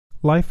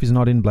Life is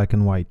not in black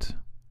and white.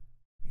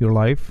 Your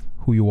life,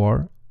 who you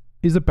are,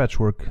 is a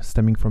patchwork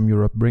stemming from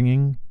your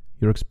upbringing,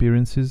 your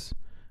experiences,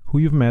 who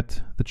you've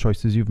met, the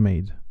choices you've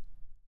made.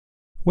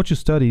 What you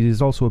studied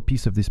is also a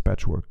piece of this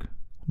patchwork,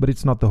 but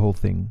it's not the whole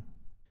thing.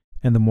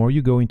 And the more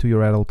you go into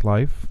your adult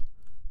life,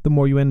 the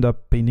more you end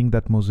up painting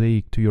that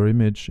mosaic to your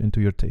image and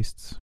to your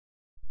tastes.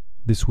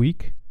 This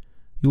week,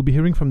 you'll be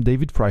hearing from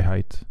David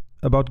Freiheit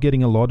about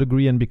getting a law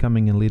degree and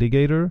becoming a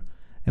litigator,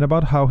 and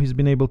about how he's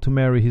been able to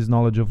marry his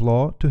knowledge of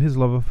law to his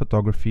love of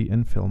photography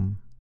and film.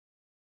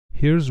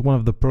 Here's one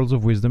of the pearls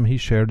of wisdom he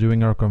shared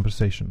during our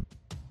conversation.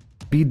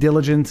 Be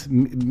diligent,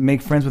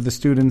 make friends with the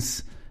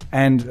students,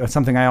 and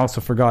something I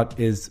also forgot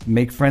is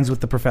make friends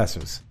with the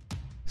professors.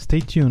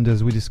 Stay tuned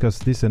as we discuss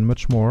this and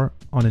much more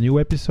on a new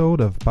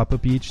episode of Papa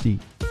PhD.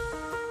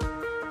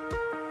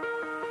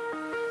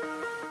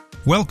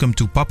 Welcome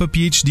to Papa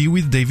PhD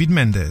with David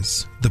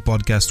Mendez, the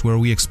podcast where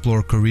we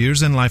explore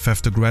careers and life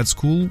after grad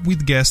school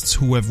with guests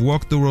who have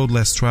walked the road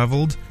less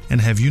traveled and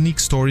have unique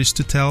stories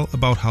to tell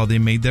about how they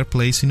made their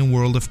place in a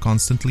world of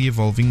constantly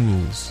evolving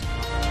rules.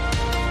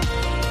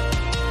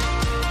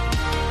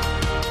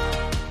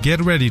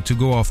 Get ready to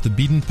go off the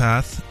beaten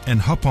path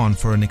and hop on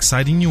for an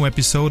exciting new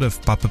episode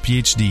of Papa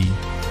PhD.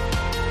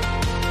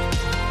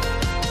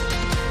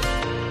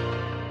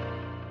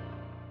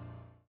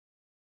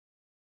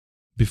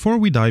 Before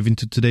we dive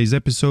into today's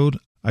episode,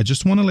 I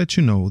just want to let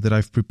you know that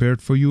I've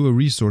prepared for you a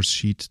resource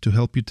sheet to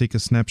help you take a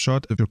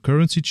snapshot of your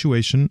current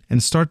situation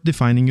and start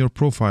defining your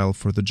profile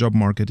for the job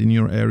market in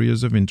your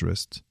areas of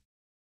interest.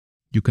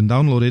 You can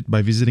download it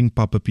by visiting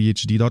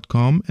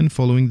papaphd.com and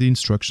following the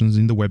instructions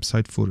in the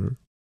website footer.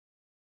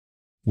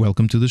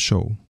 Welcome to the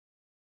show.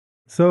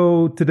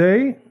 So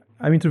today,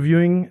 I'm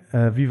interviewing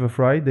Viva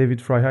Frei,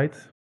 David Freiheit.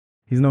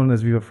 He's known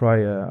as Viva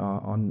Frei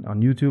on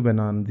YouTube and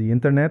on the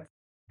internet.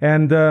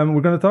 And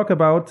we're going to talk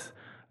about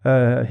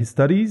his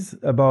studies,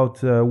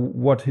 about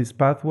what his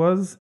path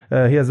was.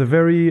 He has a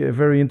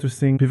very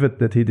interesting pivot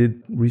that he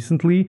did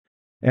recently.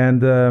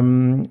 And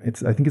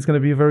I think it's going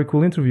to be a very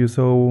cool interview.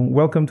 So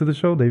welcome to the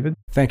show, David.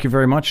 Thank you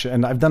very much.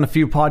 And I've done a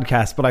few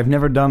podcasts, but I've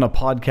never done a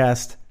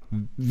podcast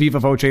viva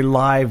voce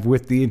live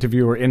with the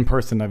interviewer in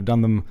person. I've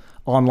done them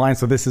online.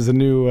 So this is a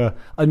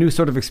new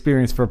sort of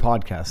experience for a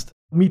podcast.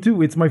 Me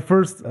too. It's my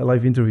first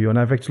live interview, and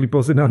I've actually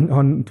posted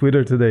on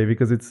Twitter today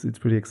because it's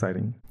pretty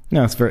exciting.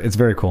 No, it's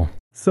very cool.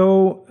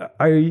 So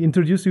I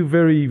introduced you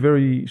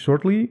very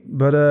shortly,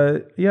 but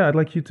I'd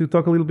like you to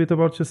talk a little bit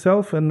about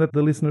yourself and let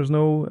the listeners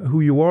know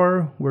who you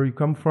are, where you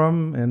come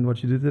from, and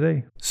what you do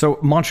today. So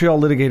Montreal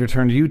litigator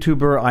turned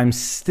YouTuber. I'm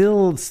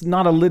still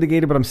not a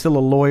litigator, but I'm still a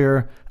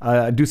lawyer.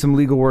 I do some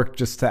legal work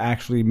just to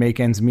actually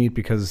make ends meet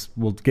because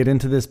we'll get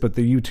into this, but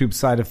the YouTube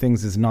side of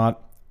things is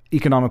not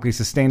economically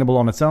sustainable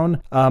on its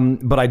own.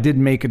 But I did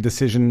make a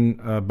decision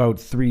about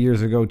 3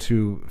 years ago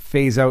to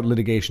phase out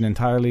litigation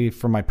entirely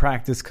from my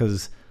practice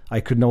because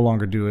I could no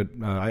longer do it.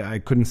 I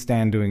couldn't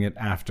stand doing it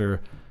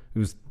after it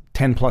was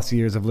 10 plus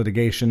years of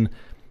litigation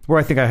where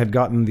I think I had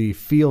gotten the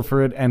feel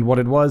for it and what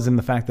it was and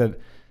the fact that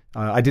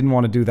I didn't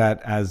want to do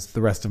that as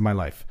the rest of my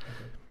life.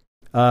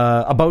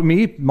 About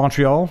me,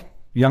 Montreal,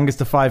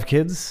 youngest of 5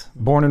 kids,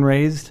 born and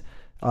raised.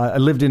 I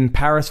lived in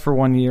Paris for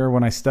 1 year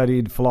when I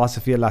studied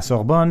philosophy at La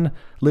Sorbonne,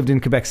 lived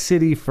in Quebec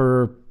City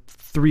for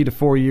 3 to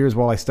 4 years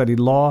while I studied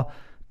law,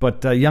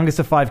 but youngest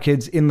of 5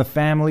 kids in the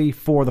family.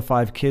 4 of the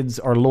 5 kids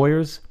are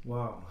lawyers.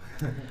 Wow.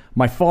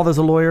 My father's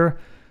a lawyer.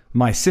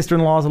 My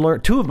sister-in-law is a lawyer.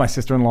 2 of my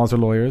sister-in-laws are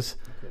lawyers.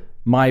 Okay.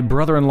 My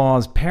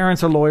brother-in-law's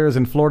parents are lawyers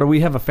in Florida.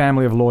 We have a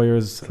family of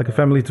lawyers. It's like a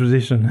family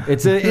tradition.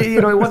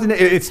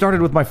 It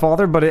started with my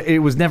father, but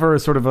it was never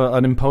sort of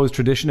an imposed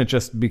tradition. It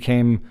just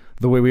became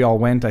the way we all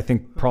went. I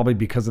think probably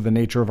because of the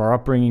nature of our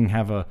upbringing,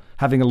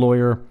 having a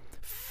lawyer,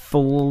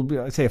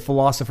 a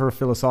philosopher,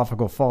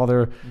 philosophical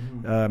father,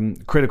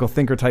 critical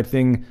thinker type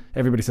thing.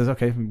 Everybody says,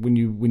 okay, when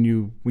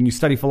you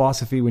study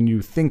philosophy, when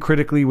you think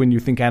critically, when you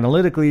think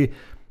analytically,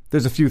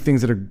 there's a few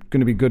things that are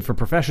going to be good for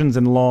professions,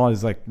 and law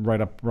is like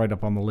right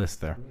up on the list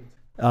there.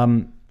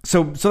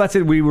 So that's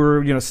it. We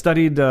were,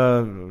 studied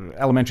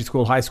elementary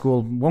school, high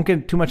school. Won't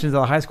get too much into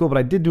the high school, but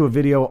I did do a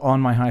video on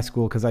my high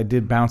school because I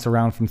did bounce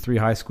around from 3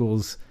 high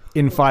schools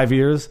in 5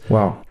 years.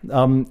 Wow.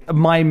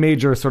 My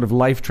major sort of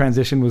life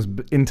transition was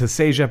into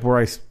CEGEP, where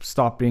I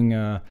stopped being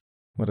a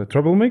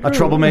troublemaker? A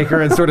troublemaker,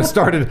 and sort of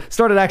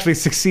started actually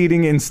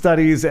succeeding in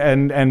studies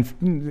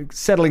and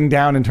settling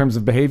down in terms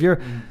of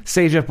behavior.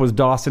 CEGEP was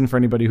Dawson, for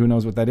anybody who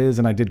knows what that is,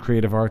 and I did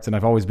creative arts, and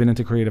I've always been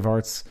into creative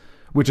arts,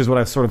 which is what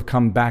I've sort of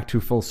come back to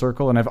full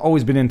circle. And I've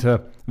always been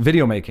into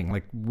video making.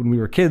 Like when we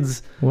were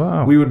kids,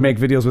 wow, we would make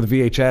videos with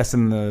VHS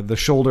and the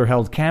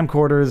shoulder-held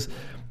camcorders.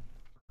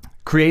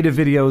 Creative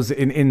videos.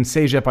 In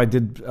CEGEP, I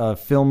did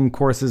film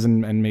courses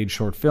and made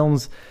short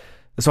films.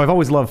 So I've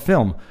always loved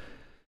film.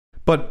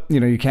 But,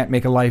 you can't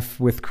make a life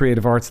with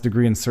creative arts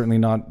degree, and certainly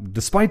not,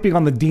 despite being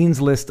on the dean's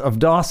list of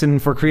Dawson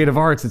for creative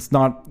arts, it's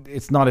not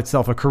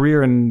itself a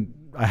career, and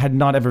I had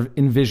not ever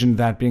envisioned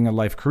that being a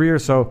life career.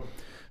 So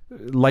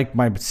like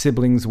my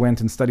siblings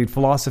went and studied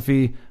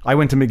philosophy, I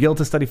went to McGill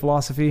to study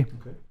philosophy.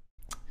 Okay.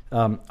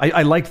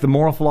 I liked the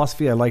moral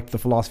philosophy. I liked the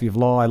philosophy of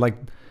law. I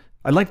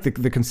liked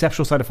the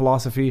conceptual side of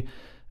philosophy.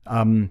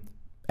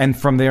 And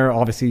from there,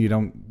 obviously, you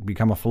don't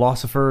become a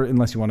philosopher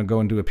unless you want to go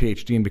and do a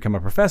PhD and become a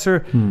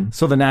professor.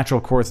 So the natural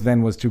course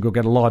then was to go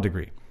get a law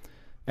degree.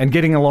 And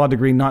getting a law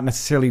degree, not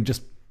necessarily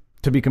just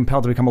to be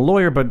compelled to become a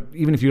lawyer, but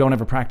even if you don't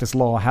ever practice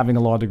law, having a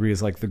law degree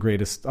is like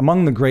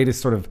among the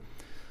greatest sort of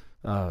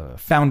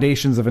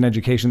foundations of an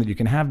education that you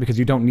can have, because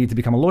you don't need to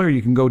become a lawyer.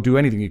 You can go do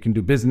anything. You can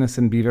do business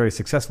and be very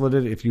successful at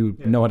it if you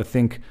know how to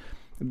think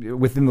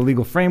within the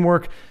legal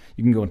framework.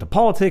 You can go into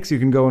politics. You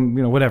can go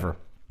and, whatever.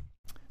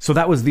 So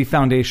that was the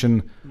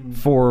foundation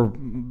for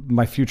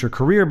my future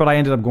career, but I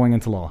ended up going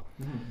into law.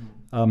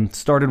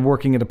 Started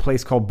working at a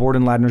place called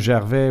Borden Ladner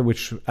Gervais,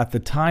 which at the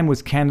time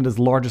was Canada's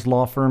largest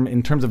law firm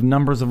in terms of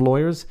numbers of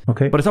lawyers.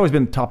 Okay. But it's always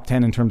been top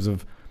 10 in terms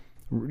of,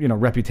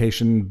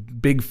 reputation,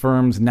 big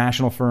firms,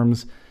 national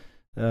firms.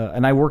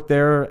 And I worked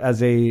there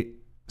as a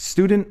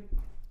student,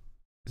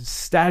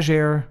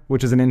 stagiaire,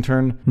 which is an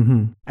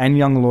intern, and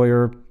young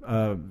lawyer.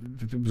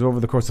 It was over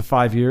the course of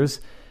 5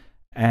 years.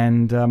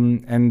 And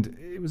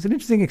it was an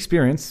interesting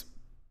experience,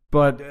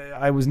 but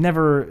I was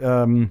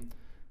never,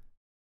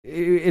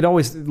 it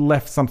always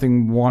left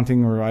something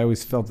wanting, or I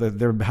always felt that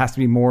there has to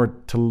be more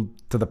to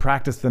the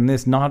practice than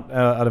this, not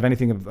out of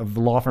anything of the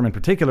law firm in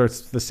particular.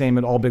 It's the same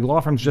at all big law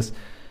firms, just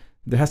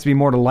there has to be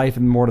more to life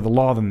and more to the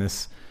law than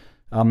this.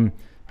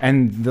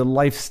 And the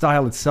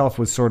lifestyle itself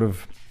was sort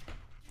of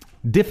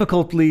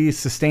difficultly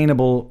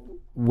sustainable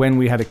when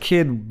we had a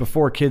kid.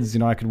 Before kids,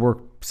 I could work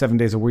 7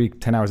 days a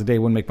week, 10 hours a day,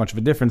 wouldn't make much of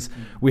a difference.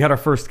 We had our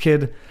first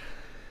kid.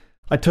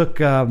 I took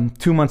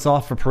 2 months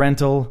off for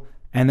parental.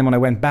 And then when I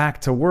went back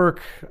to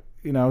work,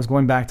 I was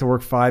going back to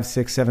work 5,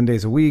 6, 7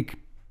 days a week,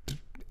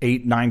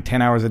 8, 9,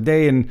 10 hours a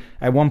day. And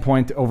at one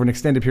point, over an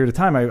extended period of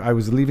time, I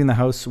was leaving the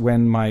house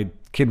when my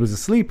kid was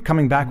asleep,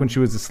 coming back when she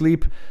was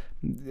asleep.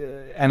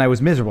 And I was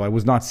miserable. I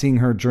was not seeing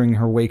her during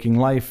her waking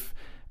life.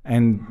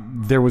 And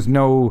there was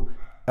no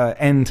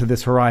end to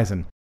this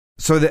horizon.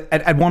 So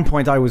at one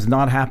point I was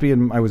not happy,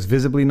 and I was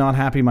visibly not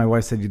happy. My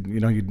wife said,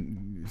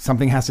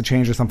 something has to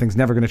change, or something's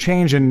never going to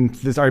change. And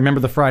I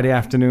remember the Friday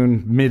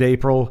afternoon,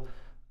 mid-April,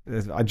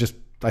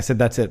 I said,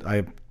 that's it.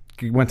 I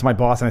went to my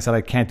boss and I said,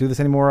 I can't do this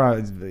anymore.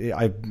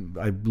 I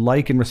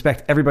like and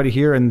respect everybody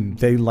here, and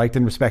they liked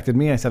and respected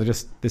me. I said,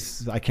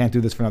 I can't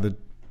do this for another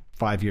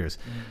 5 years.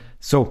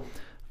 So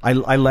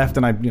I left,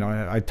 and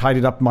I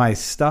tidied up my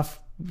stuff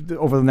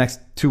over the next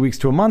 2 weeks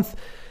to a month,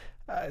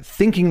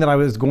 thinking that I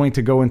was going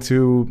to go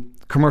into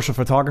commercial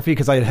photography,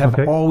 because I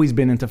have always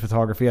been into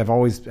photography. I've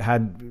always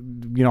had,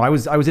 I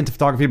was into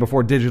photography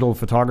before digital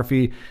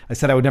photography. I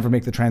said I would never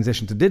make the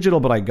transition to digital,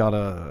 but I got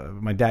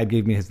my dad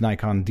gave me his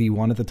Nikon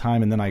D1 at the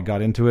time, and then I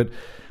got into it.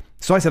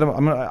 So I said,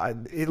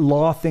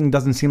 law thing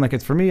doesn't seem like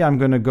it's for me. I'm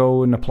going to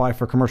go and apply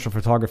for commercial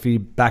photography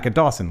back at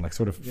Dawson, like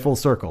sort of full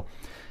circle.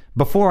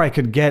 Before I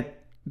could get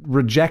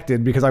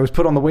rejected, because I was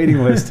put on the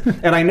waiting list.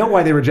 And I know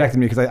why they rejected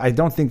me, because I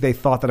don't think they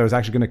thought that I was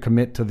actually going to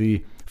commit to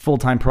the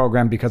full-time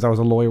program, because I was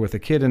a lawyer with a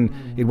kid and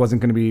it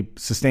wasn't going to be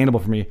sustainable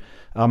for me.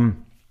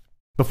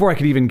 Before I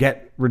could even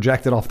get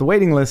rejected off the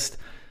waiting list,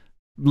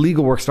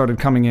 legal work started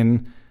coming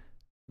in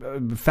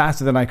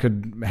faster than I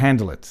could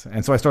handle it.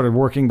 And so I started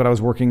working, but I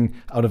was working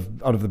out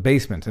of the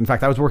basement. In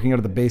fact, I was working out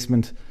of the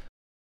basement.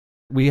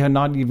 We had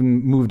not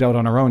even moved out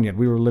on our own yet.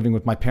 We were living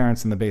with my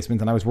parents in the basement,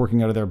 and I was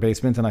working out of their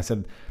basement, and I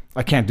said,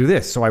 I can't do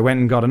this. So I went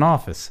and got an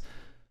office.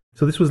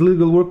 So this was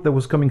legal work that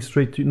was coming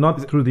straight to,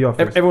 not through the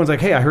office. Everyone's like,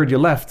 hey, I heard you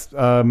left.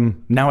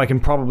 Now I can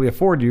probably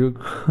afford you.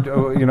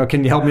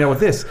 Can you help me out with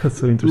this? That's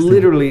so interesting.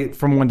 Literally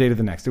from one day to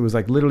the next. It was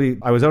like literally,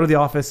 I was out of the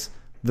office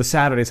the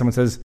Saturday. Someone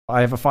says, I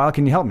have a file.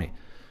 Can you help me?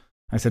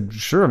 I said,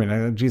 sure.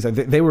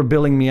 They were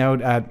billing me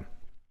out at,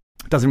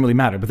 it doesn't really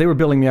matter, but they were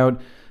billing me out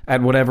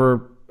at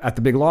whatever at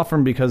the big law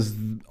firm, because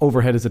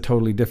overhead is a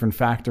totally different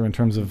factor in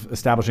terms of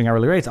establishing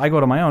hourly rates. I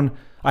go to my own.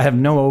 I have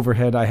no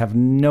overhead. I have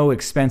no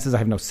expenses. I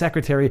have no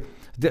secretary.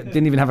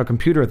 Didn't even have a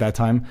computer at that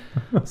time.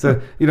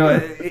 So,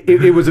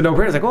 it was a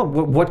no-brainer. It's like, oh,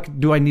 what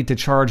do I need to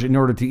charge in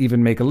order to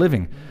even make a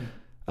living?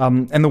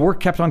 And the work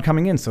kept on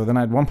coming in. So then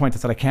at one point I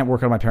said, I can't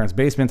work out of my parents'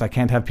 basement. I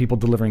can't have people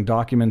delivering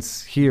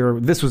documents here.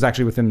 This was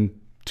actually within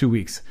 2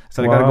 weeks.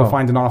 So I got to go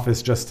find an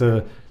office just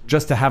to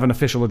have an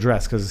official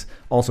address, because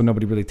also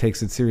nobody really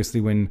takes it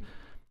seriously when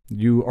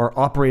you are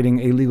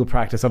operating a legal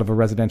practice out of a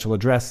residential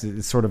address.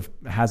 It sort of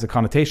has a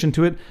connotation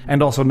to it.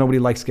 And also nobody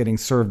likes getting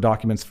served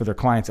documents for their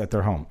clients at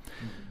their home.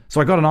 So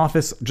I got an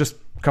office just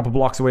a couple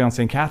blocks away on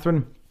St.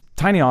 Catherine,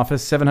 tiny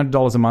office,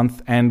 $700 a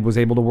month, and was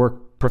able to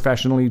work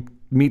professionally,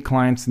 meet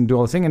clients, and do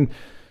all this thing. And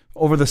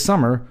over the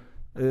summer,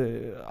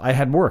 I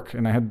had work,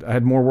 and I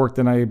had more work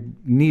than I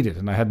needed,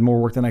 and I had more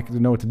work than I could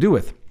know what to do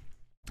with.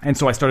 And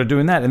so I started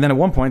doing that. And then at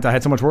one point, I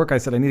had so much work, I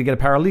said, I need to get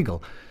a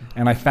paralegal.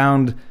 And I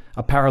found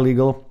a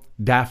paralegal,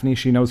 Daphne.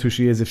 She knows who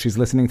she is if she's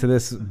listening to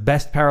this.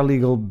 Best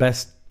paralegal,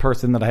 best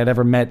person that I had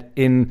ever met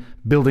in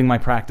building my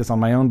practice on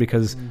my own,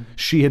 because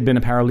she had been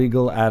a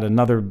paralegal at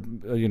another,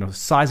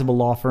 sizable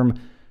law firm,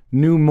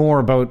 knew more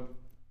about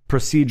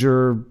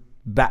procedure,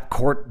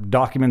 court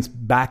documents,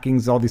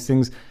 backings, all these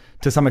things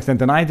to some extent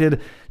than I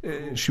did.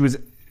 She was,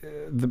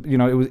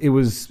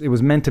 it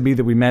was meant to be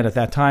that we met at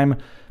that time.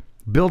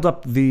 Build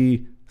up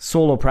the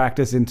solo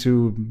practice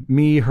into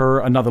me, her,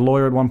 another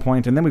lawyer at one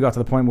point, and then we got to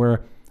the point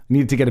where I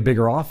needed to get a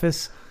bigger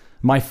office.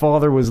 My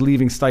father was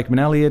leaving Stikeman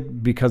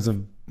Elliott because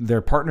of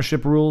their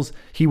partnership rules.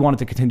 He wanted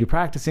to continue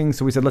practicing,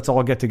 so we said, let's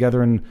all get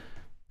together and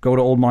go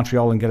to Old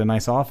Montreal and get a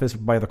nice office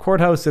by the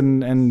courthouse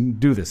and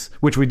do this,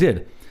 which we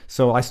did.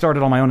 So I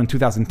started on my own in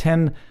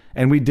 2010,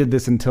 and we did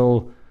this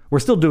until, we're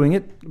still doing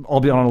it,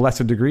 albeit on a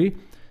lesser degree,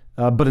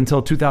 but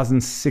until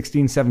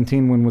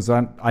 2016-17,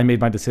 when I made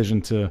my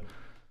decision to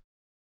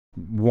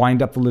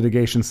wind up the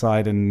litigation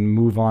side and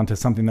move on to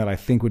something that I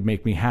think would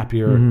make me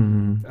happier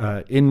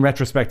in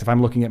retrospect if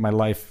I'm looking at my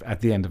life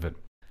at the end of it.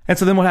 And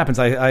so then what happens?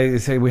 I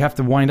say we have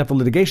to wind up the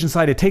litigation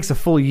side. It takes a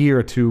full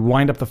year to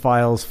wind up the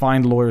files,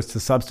 find lawyers to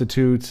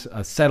substitute,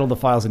 settle the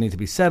files that need to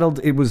be settled.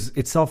 It was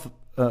itself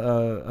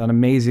an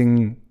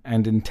amazing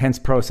and intense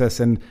process.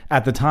 And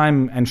at the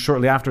time and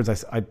shortly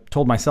afterwards, I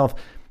told myself,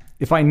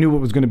 if I knew what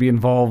was going to be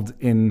involved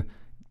in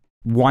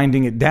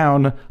winding it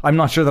down, I'm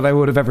not sure that I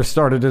would have ever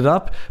started it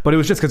up. But it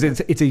was just because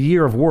it's a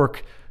year of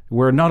work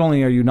where not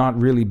only are you not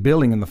really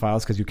billing in the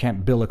files, because you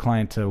can't bill a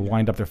client to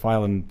wind up their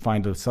file and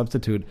find a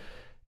substitute.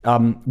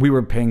 We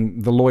were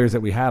paying the lawyers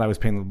that we had.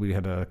 We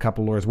had a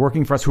couple of lawyers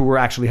working for us who were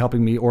actually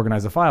helping me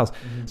organize the files.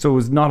 So it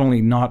was not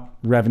only not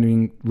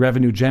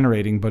revenue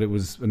generating, but it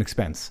was an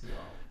expense.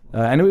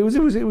 And it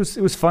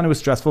was fun. It was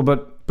stressful,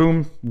 but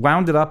boom,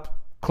 wound it up,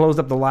 closed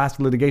up the last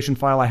litigation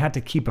file. I had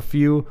to keep a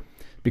few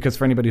because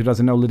for anybody who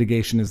doesn't know,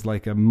 litigation is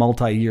like a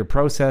multi-year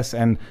process.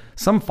 And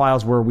some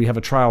files where we have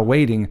a trial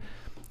waiting,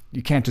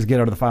 you can't just get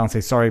out of the file and say,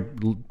 sorry,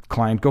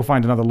 client, go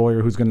find another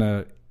lawyer who's going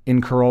to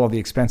incur all of the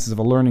expenses of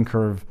a learning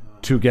curve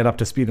to get up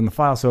to speed in the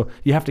file. So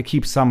you have to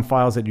keep some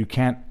files that you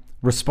can't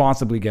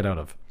responsibly get out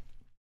of.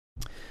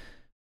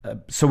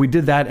 So we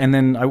did that, and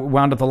then I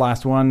wound up the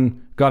last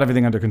one, got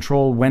everything under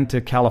control, went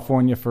to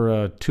California for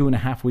a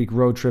 2.5-week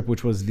road trip,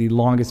 which was the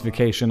longest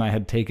vacation I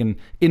had taken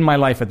in my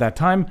life at that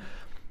time.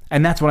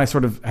 And that's when I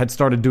sort of had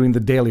started doing the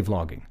daily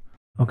vlogging.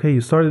 Okay,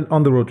 you started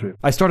on the road trip.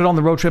 I started on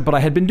the road trip, but I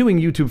had been doing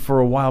YouTube for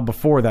a while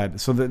before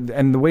that.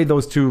 And the way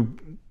those two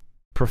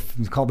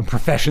call them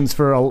professions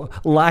for a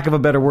lack of a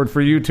better word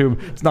for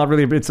YouTube. It's not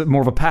really, it's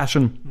more of a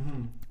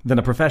passion than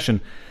a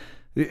profession.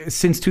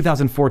 Since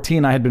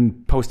 2014, I had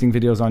been posting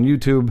videos on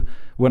YouTube.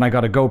 When I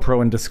got a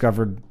GoPro and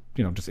discovered,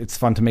 just it's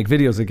fun to make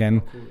videos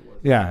again.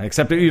 Yeah,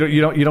 except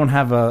you don't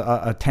have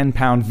a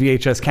 10-pound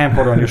VHS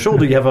camcorder on your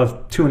shoulder. You have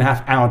a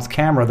 2.5-ounce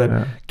camera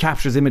that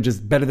captures images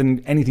better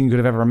than anything you could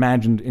have ever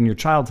imagined in your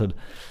childhood.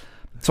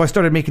 So I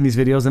started making these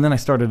videos, and then I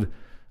started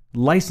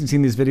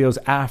licensing these videos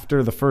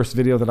after the first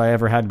video that I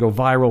ever had go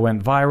viral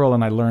went viral,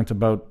 and I learned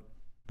about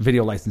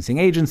video licensing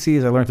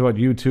agencies. I learned about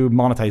YouTube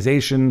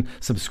monetization,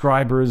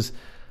 subscribers.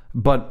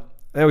 But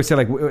I always say,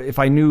 like, if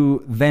I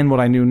knew then what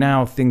I knew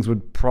now, things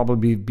would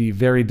probably be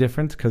very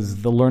different,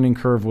 because the learning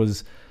curve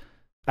was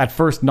at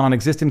first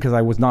non-existent because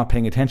I was not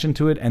paying attention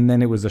to it, and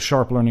then it was a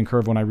sharp learning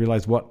curve when I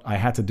realized what I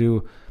had to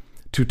do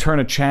to turn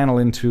a channel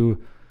into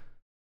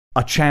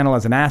a channel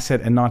as an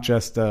asset and not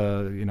just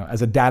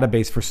as a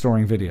database for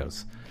storing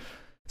videos.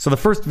 So the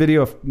first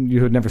video, if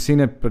you had never seen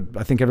it, but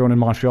I think everyone in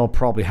Montreal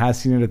probably has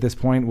seen it at this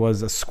point,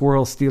 was a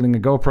squirrel stealing a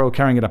GoPro,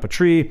 carrying it up a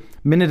tree,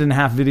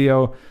 1.5-minute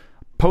video,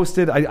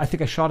 posted. I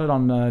think I shot it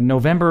on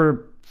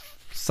November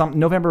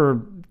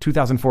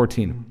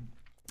 2014.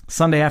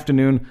 Sunday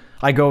afternoon,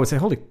 I go and say,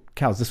 holy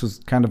cows, this was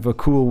kind of a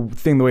cool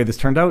thing the way this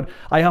turned out.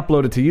 I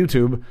upload it to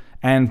YouTube,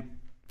 and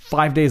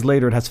 5 days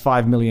later, it has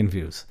 5 million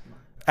views.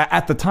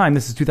 At the time,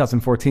 this is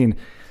 2014,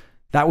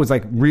 that was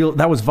like real.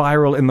 That was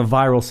viral in the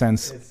viral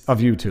sense of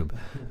YouTube.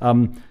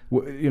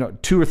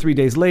 2 or 3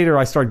 days later,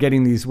 I start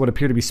getting these what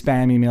appear to be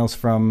spam emails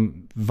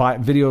from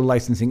video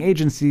licensing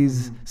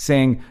agencies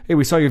saying, "Hey,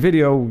 we saw your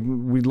video.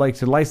 We'd like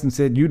to license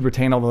it. You'd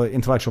retain all the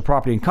intellectual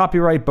property and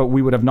copyright, but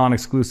we would have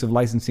non-exclusive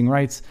licensing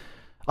rights."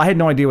 I had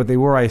no idea what they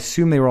were. I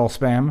assumed they were all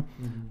spam,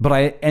 but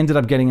I ended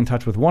up getting in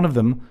touch with one of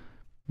them.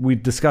 We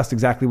discussed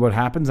exactly what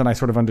happens, and I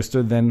sort of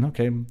understood then,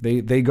 okay,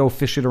 they go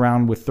fish it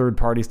around with third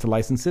parties to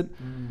license it.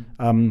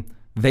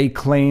 They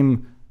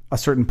claim a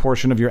certain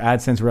portion of your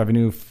AdSense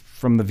revenue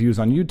from the views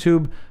on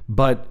YouTube,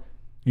 but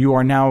you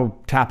are now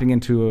tapping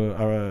into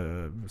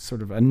a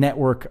sort of a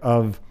network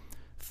of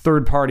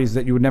third parties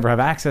that you would never have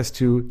access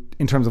to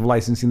in terms of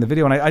licensing the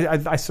video. And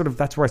I sort of,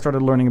 that's where I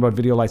started learning about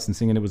video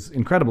licensing, and it was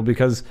incredible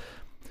because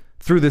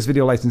through this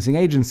video licensing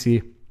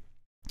agency,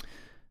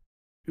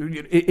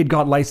 it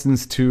got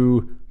licensed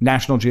to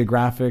National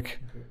Geographic,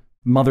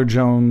 Mother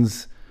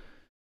Jones,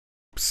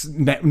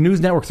 news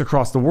networks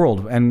across the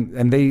world,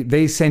 and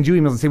they send you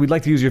emails and say, we'd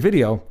like to use your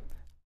video.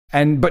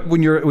 But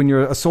when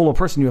you're a solo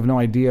person, you have no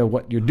idea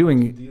what you're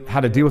doing, how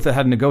to deal with it,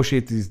 how to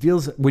negotiate these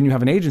deals. When you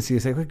have an agency, you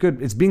say, okay, good,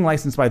 it's being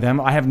licensed by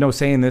them. I have no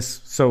say in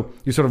this. So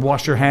you sort of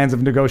wash your hands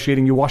of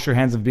negotiating. You wash your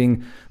hands of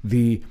being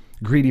the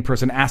greedy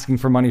person asking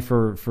for money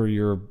for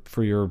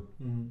your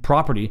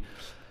property.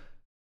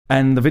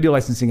 And the video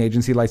licensing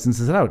agency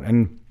licenses it out.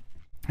 And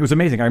it was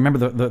amazing. I remember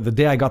the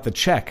day I got the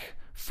check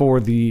for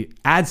the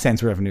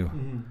AdSense revenue.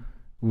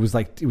 It was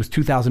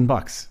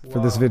 $2,000 for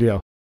this video.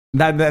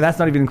 That's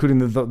not even including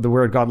the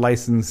where it got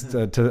licensed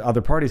to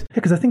other parties. Yeah,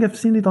 because I think I've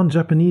seen it on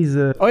Japanese.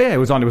 Oh yeah, it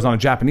was on a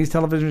Japanese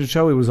television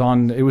show. It was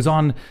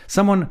on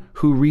someone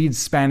who reads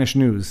Spanish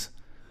news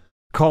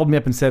called me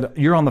up and said,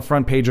 "You're on the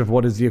front page of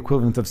what is the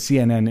equivalent of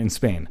CNN in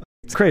Spain."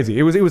 It's crazy.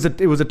 It was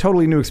a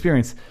totally new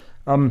experience.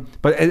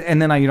 But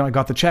then I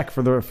got the check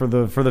for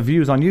the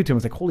views on YouTube. I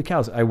was like, holy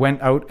cows! I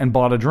went out and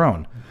bought a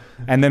drone,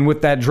 and then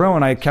with that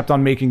drone, I kept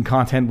on making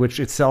content, which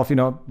itself,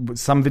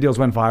 some videos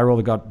went viral.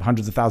 They got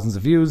hundreds of thousands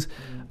of views.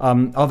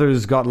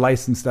 Others got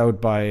licensed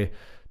out by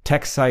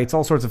tech sites,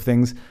 all sorts of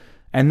things.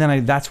 And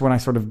then that's when I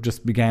sort of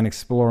just began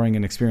exploring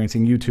and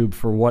experiencing YouTube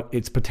for what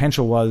its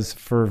potential was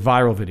for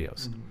viral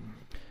videos.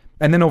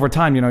 And then over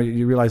time,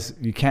 you realize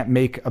you can't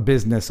make a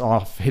business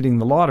off hitting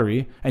the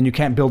lottery, and you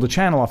can't build a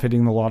channel off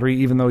hitting the lottery,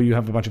 even though you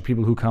have a bunch of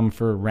people who come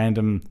for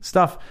random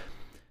stuff.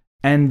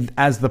 And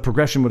as the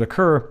progression would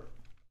occur,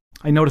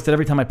 I noticed that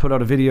every time I put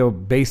out a video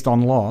based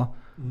on law,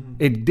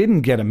 it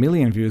didn't get 1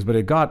 million views, but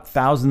it got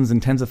thousands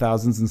and tens of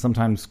thousands and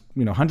sometimes,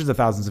 hundreds of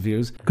thousands of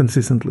views.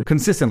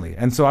 Consistently.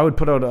 And so I would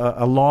put out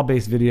a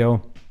law-based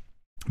video,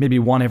 maybe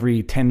one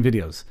every 10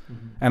 videos.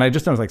 And I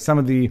just noticed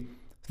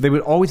they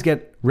would always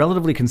get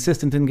relatively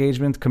consistent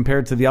engagement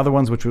compared to the other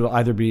ones, which would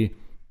either be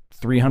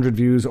 300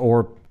 views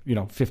or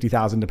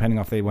 50,000, depending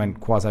on if they went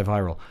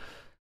quasi-viral.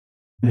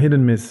 Hit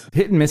and miss.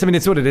 I mean,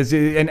 it's what it is.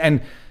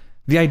 And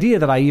the idea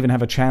that I even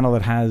have a channel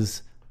that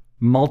has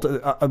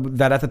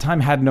that at the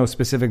time had no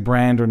specific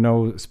brand or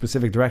no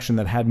specific direction,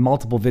 that had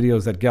multiple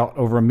videos that got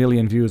over 1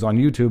 million views on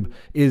YouTube,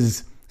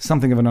 is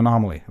something of an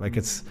anomaly. Like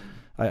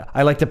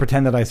I like to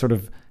pretend that I sort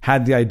of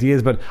had the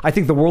ideas, but I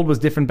think the world was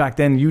different back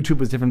then. YouTube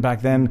was different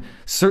back then.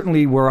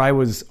 Certainly where I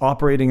was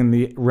operating in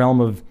the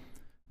realm of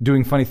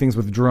doing funny things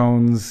with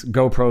drones,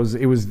 GoPros,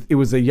 it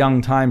was a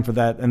young time for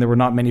that, and there were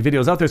not many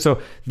videos out there.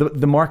 So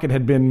the market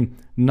had been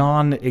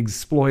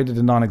non-exploited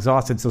and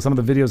non-exhausted. So some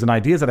of the videos and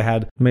ideas that I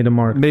had made a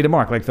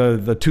mark. Like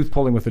the tooth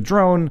pulling with a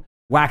drone,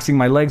 waxing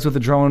my legs with a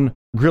drone,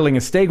 grilling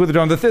a steak with a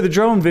drone. The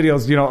drone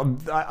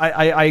videos,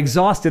 I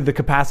exhausted the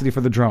capacity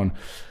for the drone.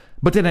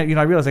 But then,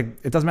 I realized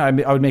it doesn't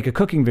matter. I would make a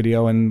cooking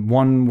video, and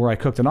one where I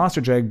cooked an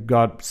ostrich egg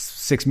got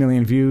 6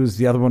 million views.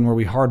 The other one where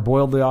we hard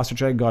boiled the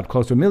ostrich egg got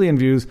close to 1 million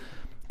views.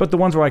 But the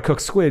ones where I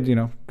cooked squid,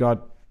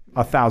 got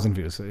 1,000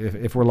 views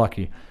if we're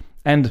lucky.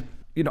 And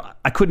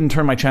I couldn't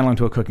turn my channel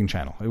into a cooking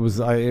channel. It was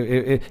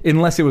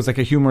unless it was like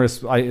a humorous,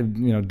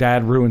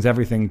 dad ruins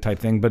everything type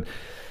thing. But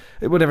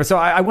whatever. So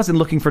I wasn't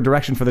looking for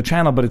direction for the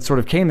channel, but it sort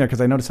of came there because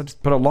I noticed I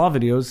just put out law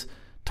videos,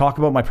 talk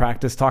about my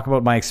practice, talk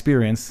about my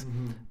experience,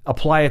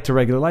 apply it to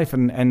regular life,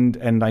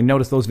 and I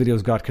noticed those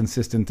videos got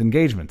consistent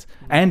engagement.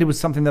 And it was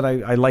something that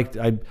I liked.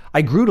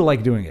 I grew to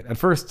like doing it. At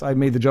first, I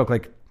made the joke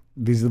like,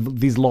 these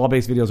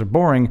law-based videos are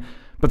boring,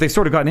 but they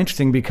sort of gotten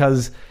interesting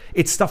because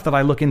it's stuff that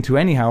I look into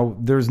anyhow.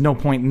 There's no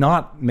point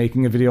not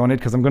making a video on it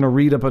because I'm going to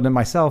read up on it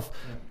myself.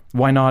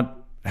 Why not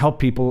help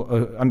people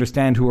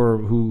understand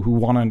who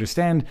want to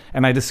understand?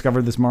 And I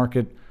discovered this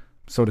market,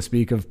 so to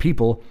speak, of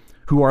people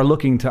who are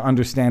looking to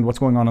understand what's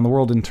going on in the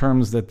world in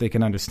terms that they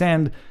can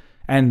understand.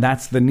 And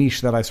that's the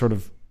niche that I sort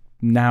of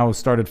now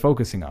started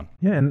focusing on.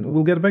 Yeah, and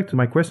we'll get back to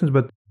my questions,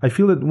 but I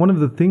feel that one of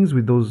the things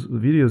with those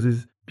videos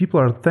is people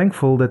are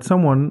thankful that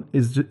someone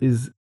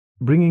is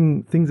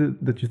bringing things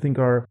that you think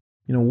are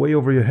way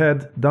over your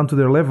head down to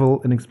their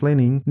level and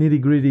explaining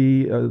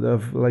nitty-gritty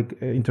of like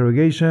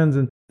interrogations.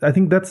 And I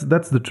think that's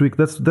the trick.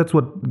 That's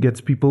what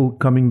gets people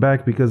coming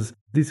back, because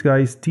this guy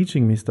is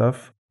teaching me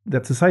stuff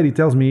that society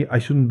tells me I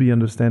shouldn't be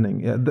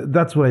understanding. Yeah,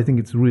 that's what I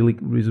think is really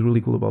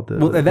cool about the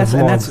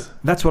vlogs.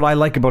 That's what I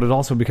like about it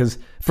also, because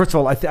first of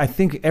all, I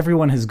think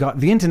everyone has got,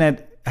 the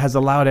internet has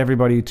allowed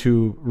everybody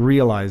to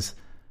realize,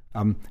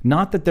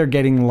 not that they're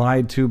getting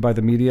lied to by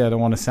the media. I don't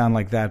want to sound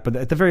like that, but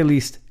at the very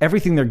least,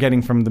 everything they're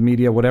getting from the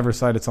media, whatever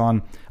side it's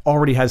on,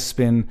 already has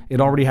spin.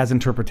 It already has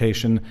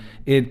interpretation.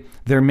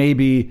 There may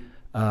be,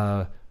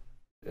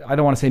 I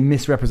don't want to say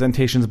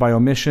misrepresentations by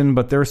omission,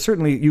 but there are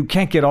certainly, you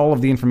can't get all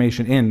of the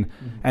information in.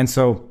 Mm-hmm. And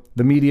so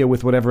the media,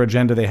 with whatever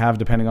agenda they have,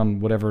 depending on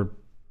whatever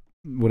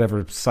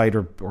site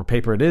or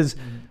paper it is,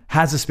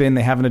 has a spin.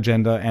 They have an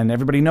agenda, and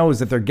everybody knows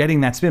that they're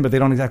getting that spin, but they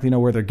don't exactly know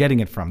where they're getting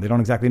it from. They don't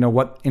exactly know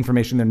what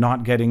information they're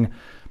not getting.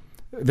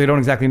 They don't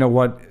exactly know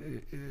what,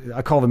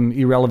 I call them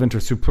irrelevant or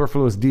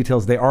superfluous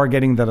details they are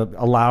getting that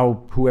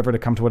allow whoever to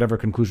come to whatever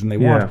conclusion they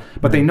want.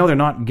 But they know they're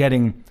not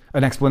getting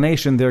an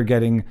explanation. They're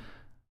getting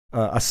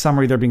a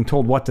summary. They're being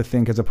told what to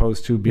think as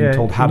opposed to being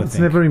told how to think. It's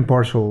never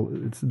impartial.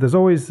 There's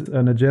always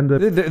an agenda.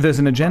 There's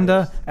an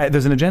agenda.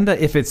 There's an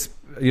agenda if it's,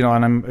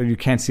 and you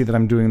can't see that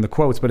I'm doing the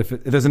quotes, but if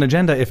there's an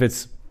agenda if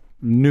it's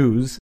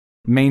news,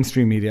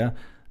 mainstream media.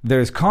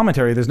 There's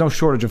commentary. There's no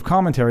shortage of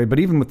commentary, but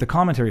even with the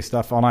commentary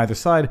stuff on either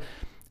side,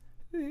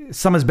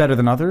 some is better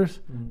than others.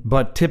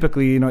 But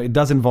typically, it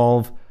does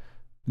involve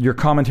your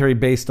commentary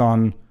based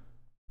on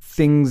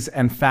things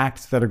and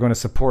facts that are going to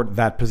support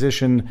that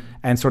position,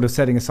 and sort of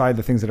setting aside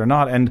the things that are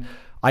not. And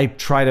I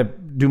try to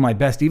do my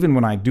best, even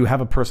when I do have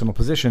a personal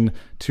position,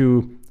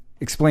 to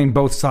explain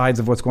both sides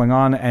of what's going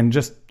on and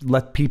just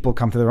let people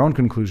come to their own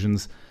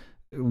conclusions,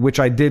 which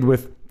I did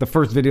with the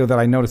first video that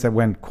I noticed that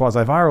went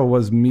quasi-viral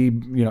was me,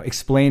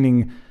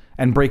 explaining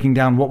and breaking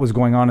down what was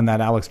going on in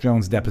that Alex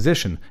Jones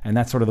deposition. And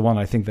that's sort of the one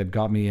I think that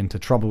got me into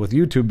trouble with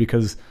YouTube,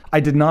 because I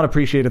did not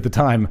appreciate at the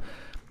time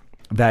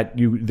that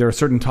there are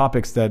certain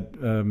topics that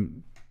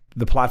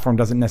the platform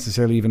doesn't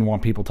necessarily even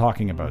want people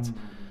talking about.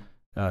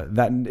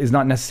 That is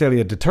not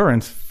necessarily a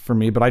deterrent for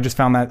me, but I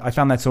found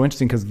that so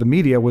interesting because the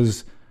media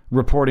was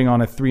reporting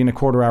on a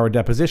 3.25 hour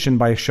deposition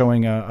by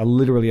showing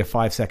literally a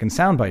 5-second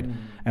soundbite.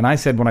 And I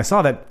said, when I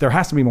saw that, there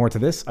has to be more to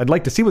this. I'd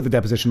like to see what the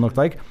deposition looked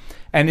like.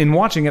 And in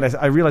watching it,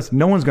 I realized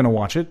no one's going to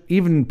watch it.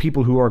 Even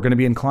people who are going to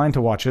be inclined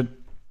to watch it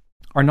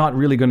are not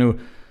really going to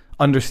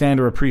understand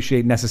or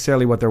appreciate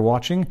necessarily what they're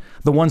watching.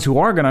 The ones who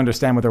are going to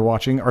understand what they're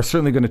watching are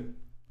certainly going to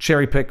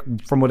cherry pick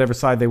from whatever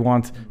side they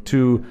want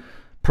to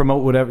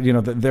promote whatever,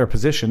 their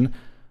position.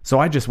 So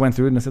I just went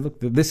through it and I said, look,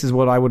 this is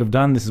what I would have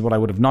done. This is what I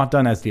would have not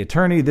done as the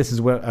attorney. This is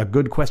what a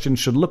good question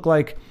should look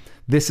like.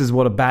 This is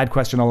what a bad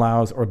question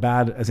allows, or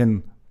bad as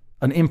in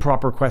an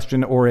improper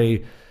question or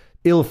a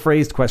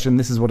ill-phrased question.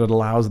 This is what it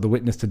allows the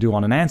witness to do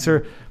on an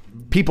answer.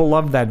 People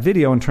loved that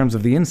video in terms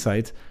of the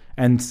insight.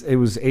 And it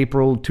was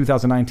April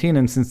 2019,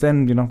 and since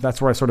then,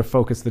 that's where I sort of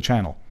focused the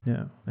channel.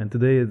 Yeah, and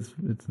today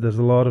there's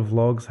a lot of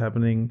vlogs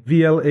happening.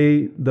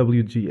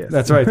 VLAWGS.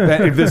 That's right.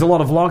 There's a lot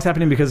of vlogs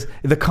happening because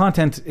the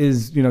content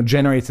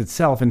generates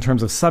itself in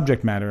terms of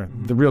subject matter.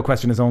 The real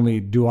question is only,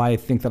 do I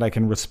think that I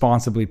can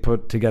responsibly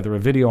put together a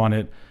video on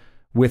it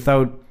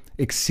without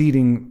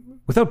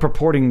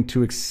purporting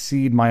to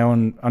exceed my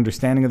own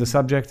understanding of the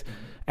subject,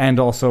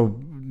 and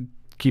also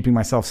keeping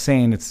myself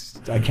sane.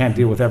 I can't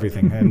deal with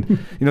everything. And,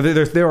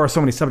 there are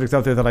so many subjects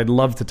out there that I'd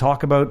love to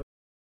talk about.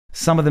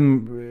 Some of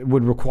them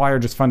would require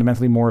just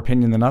fundamentally more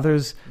opinion than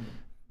others,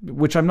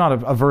 which I'm not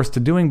averse to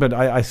doing, but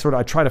I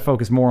try to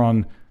focus more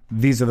on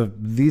these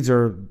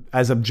are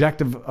as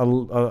objective a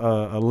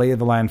lay of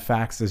the land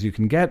facts as you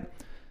can get.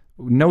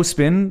 No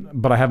spin,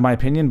 but I have my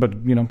opinion,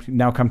 but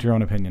now come to your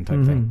own opinion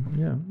type thing.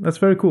 Yeah, that's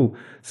very cool.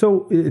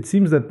 So it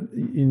seems that,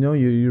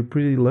 you're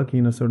pretty lucky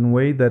in a certain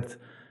way that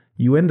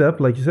you end up,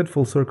 like you said,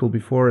 full circle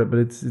before, but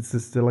it's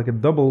just like a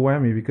double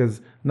whammy,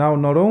 because now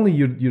not only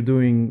you're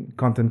doing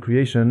content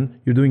creation,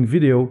 you're doing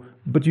video,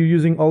 but you're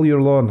using all your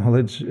law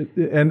knowledge,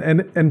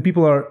 and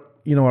people are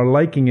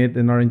liking it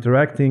and are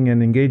interacting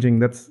and engaging.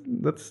 That's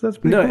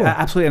pretty cool.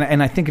 Absolutely.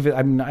 And I think of it,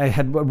 I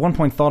had at one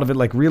point thought of it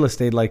like real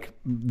estate, like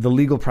the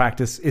legal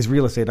practice is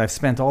real estate. I've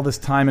spent all this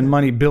time and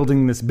money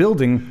building this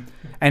building,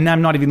 and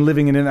I'm not even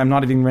living in it. I'm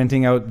not even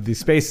renting out the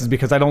spaces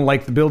because I don't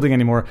like the building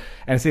anymore.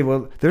 And I say,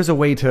 well, there's a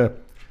way to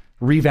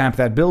revamp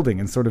that building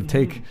and sort of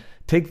take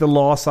the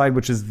law side,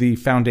 which is the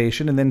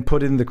foundation, and then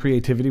put in the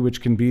creativity,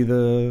 which can be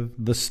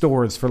the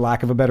stores, for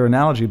lack of a better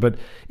analogy. But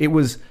it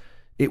was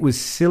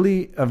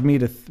silly of me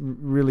to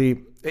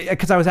really,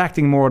 because I was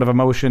acting more out of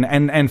emotion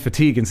and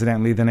fatigue,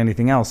 incidentally, than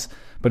anything else.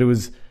 But it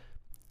was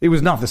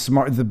not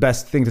the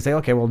best thing to say.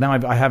 Okay, well, now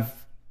I have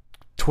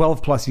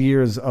 12 plus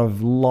years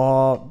of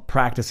law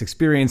practice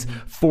experience,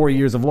 4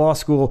 years of law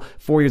school,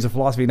 4 years of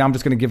philosophy. Now I'm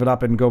just going to give it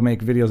up and go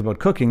make videos about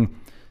cooking.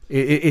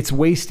 It's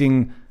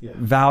wasting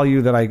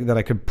value that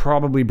I could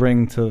probably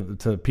bring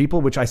to people,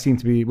 which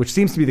seems to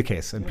be the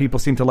case, and people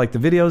seem to like the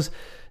videos.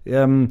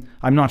 I'm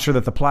not sure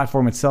that the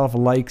platform itself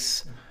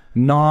likes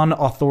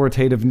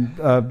non-authoritative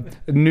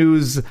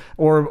news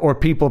or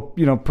people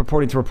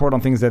purporting to report on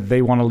things that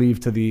they want to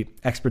leave to the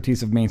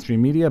expertise of mainstream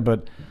media.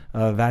 But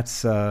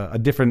that's a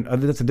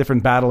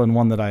different battle, and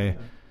one that I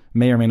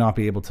may or may not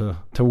be able to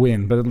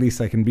win, but at least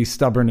I can be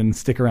stubborn and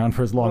stick around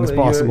for as long as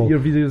possible. Your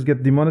videos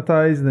get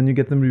demonetized, then you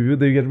get them reviewed,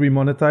 they get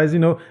remonetized,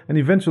 and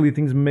eventually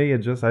things may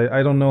adjust.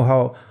 I don't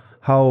know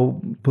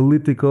how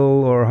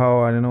political or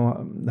how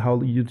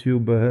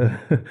YouTube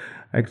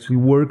actually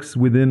works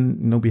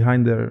within,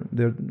 behind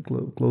their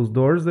closed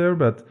doors there,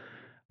 but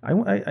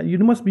you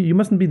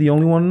mustn't be the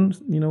only one,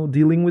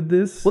 dealing with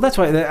this. Well, that's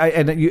why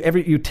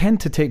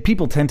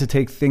people tend to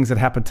take things that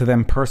happen to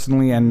them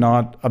personally and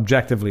not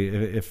objectively,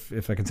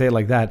 if I can say it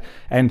like that.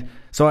 And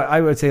so I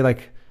would say,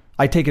 like,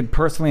 I take it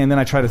personally, and then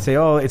I try to say,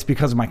 oh, it's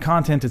because of my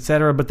content,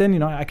 etc. But then,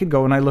 I could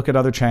go and I look at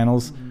other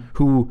channels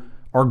who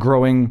are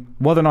growing,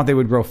 whether or not they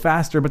would grow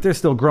faster, but they're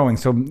still growing.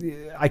 So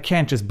I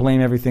can't just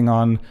blame everything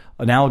on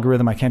an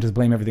algorithm. I can't just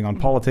blame everything on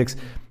politics.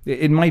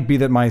 It might be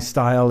that my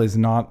style is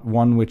not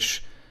one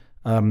which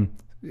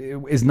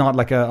is not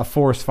like a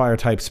forest fire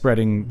type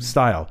spreading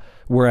style,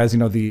 whereas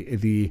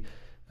the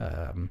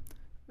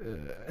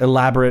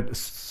elaborate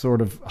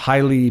sort of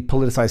highly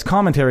politicized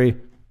commentary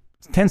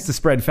tends to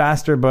spread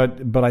faster, but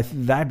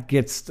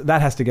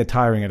that has to get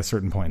tiring at a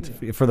certain point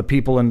for the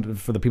people, and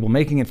for the people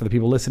making it, for the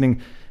people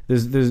listening.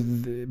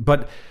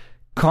 But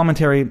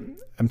commentary,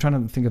 I'm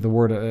trying to think of the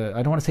word.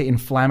 I don't want to say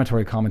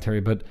inflammatory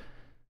commentary, but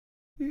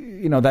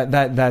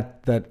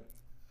that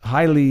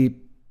highly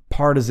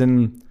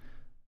partisan,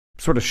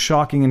 sort of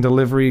shocking in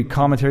delivery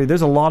commentary.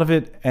 There's a lot of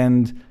it,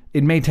 and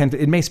it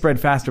may spread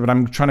faster, but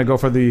I'm trying to go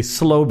for the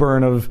slow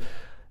burn of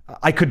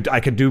I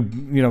could do,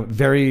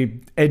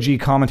 very edgy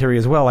commentary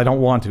as well. I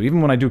don't want to.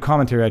 Even when I do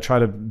commentary, I try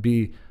to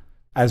be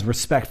as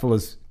respectful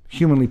as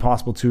humanly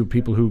possible to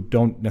people who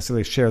don't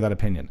necessarily share that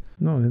opinion.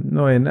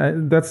 No,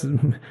 and that's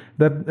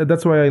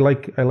why I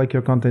like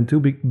your content too,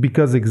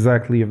 because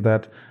exactly of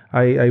that.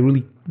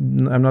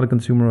 I'm not a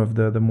consumer of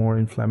the more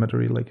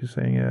inflammatory, like you're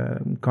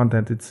saying,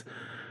 content.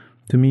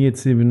 To me,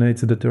 it's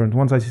a deterrent.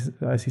 Once I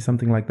see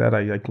something like that,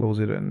 I close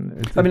it, and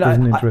it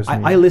doesn't interest me.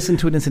 I listen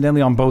to it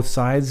incidentally on both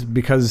sides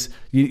because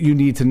you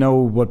need to know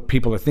what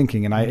people are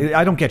thinking, and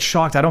I don't get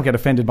shocked. I don't get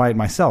offended by it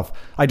myself.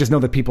 I just know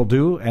that people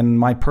do, and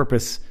my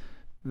purpose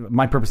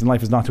in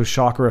life is not to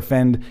shock or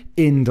offend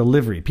in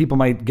delivery. People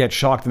might get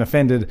shocked and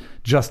offended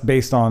just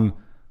based on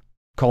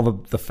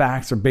the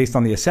facts or based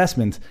on the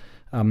assessment.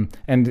 And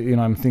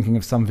I'm thinking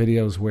of some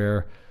videos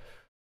where.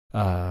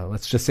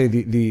 Let's just say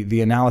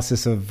the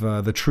analysis of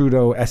the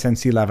Trudeau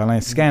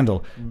SNC-Lavalin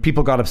scandal.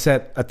 People got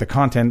upset at the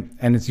content,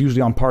 and it's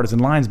usually on partisan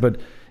lines. But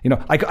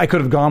I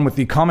could have gone with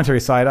the commentary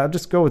side. I'll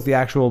just go with the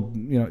actual.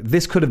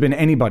 This could have been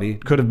anybody.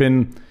 Could have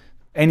been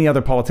any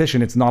other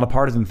politician. It's not a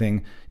partisan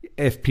thing.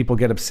 If people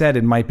get upset,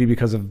 it might be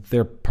because of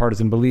their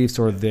partisan beliefs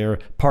or their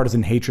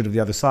partisan hatred of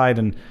the other side,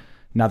 and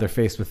now they're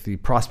faced with the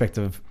prospect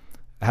of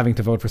having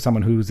to vote for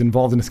someone who's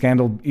involved in a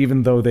scandal,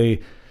 even though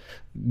they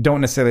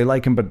don't necessarily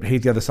like him but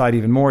hate the other side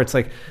even more. It's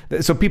like,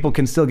 so people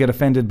can still get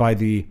offended by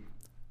the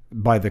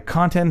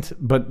content,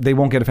 but they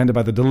won't get offended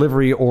by the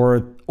delivery or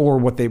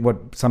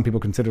what some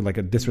people consider like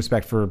a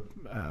disrespect for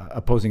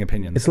opposing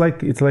opinions. It's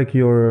like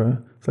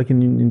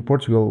in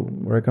Portugal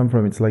where I come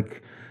from. It's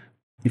like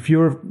if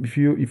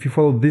you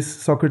follow this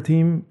soccer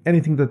team,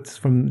 anything that's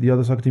from the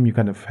other soccer team you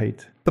kind of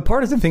hate. The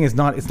partisan thing it's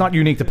not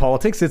unique to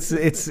politics. It's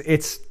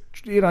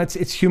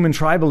human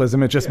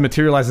tribalism. It just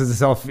materializes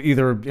itself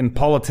either in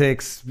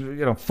politics,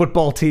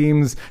 football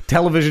teams,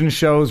 television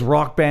shows,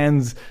 rock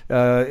bands.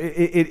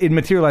 It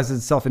materializes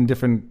itself in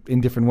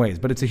different ways.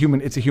 But it's a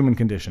human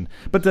condition.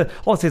 But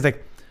all I say is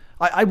like,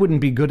 I wouldn't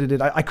be good at it.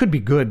 I could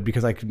be good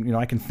because I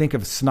can think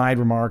of snide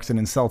remarks and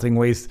insulting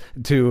ways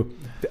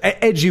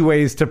edgy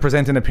ways to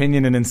present an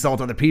opinion and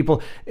insult other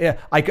people. Yeah,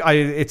 I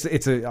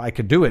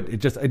could do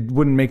it. It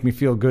wouldn't make me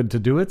feel good to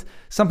do it.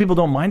 Some people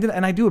don't mind it,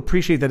 and I do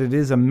appreciate that it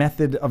is a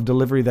method of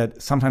delivery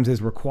that sometimes is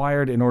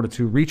required in order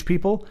to reach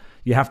people.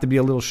 You have to be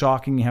a little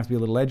shocking. You have to be a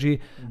little edgy.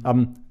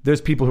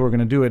 There's people who are going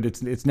to do it.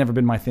 It's never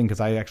been my thing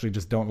because I actually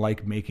just don't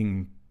like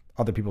making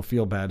other people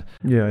feel bad.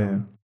 Yeah.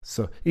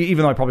 So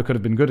even though I probably could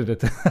have been good at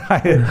it,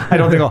 I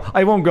don't think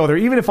I won't go there.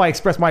 Even if I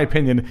express my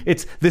opinion,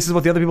 this is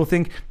what the other people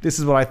think. This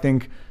is what I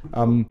think.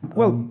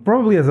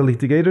 Probably as a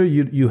litigator,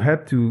 you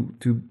had to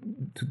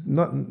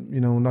not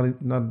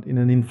in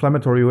an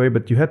inflammatory way,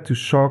 but you had to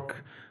shock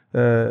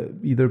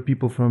either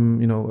people from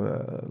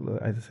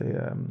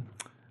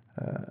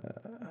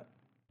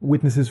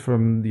witnesses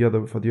from the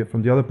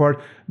other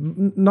part,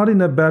 not in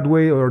a bad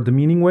way or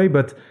demeaning way,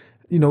 but.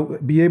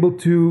 Be able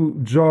to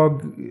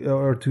jog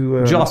or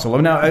to jostle.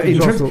 Now,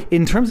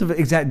 in terms of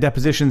exact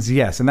depositions,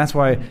 yes, and that's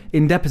why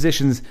in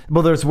depositions,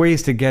 there's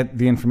ways to get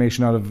the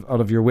information out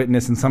of your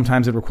witness, and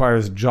sometimes it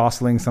requires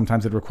jostling,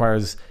 sometimes it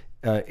requires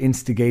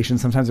instigation,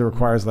 sometimes it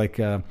requires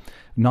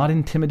not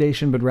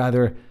intimidation, but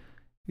rather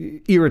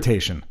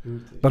irritation.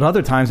 But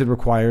other times it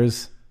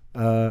requires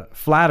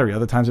flattery.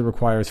 Other times it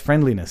requires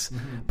friendliness.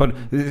 But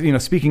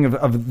speaking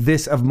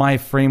of my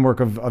framework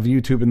of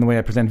YouTube and the way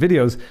I present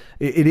videos,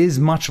 it is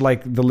much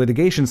like the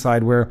litigation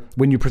side, where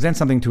when you present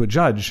something to a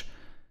judge,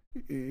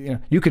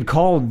 you could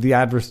call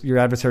your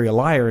adversary a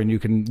liar, and you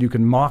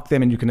can mock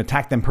them and you can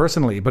attack them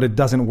personally, but it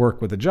doesn't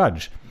work with a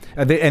judge.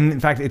 And in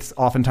fact, it's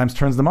oftentimes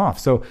turns them off.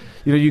 So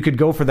you could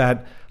go for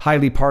that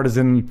highly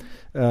partisan.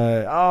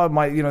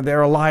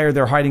 They're a liar.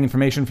 They're hiding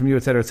information from you,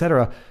 et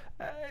cetera,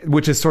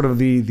 which is sort of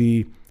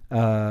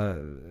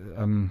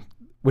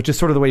which is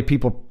sort of the way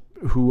people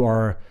who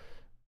are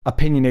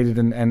opinionated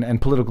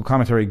and political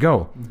commentary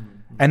go.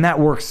 And that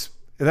works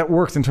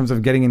in terms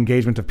of getting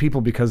engagement of people,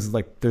 because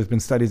there's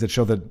been studies that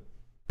show that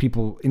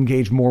people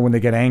engage more when they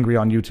get angry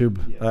on YouTube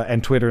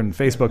and Twitter and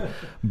Facebook.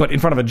 But in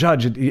front of a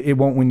judge, it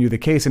won't win you the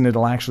case, and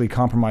it'll actually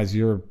compromise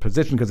your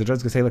position, because the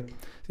judge can say, look,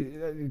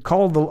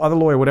 call the other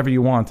lawyer whatever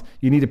you want.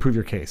 You need to prove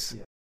your case.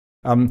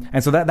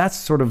 And so that's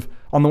sort of,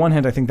 on the one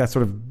hand, I think that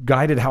sort of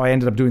guided how I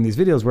ended up doing these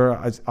videos, where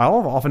I'll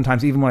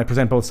oftentimes, even when I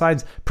present both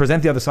sides,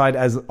 present the other side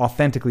as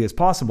authentically as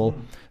possible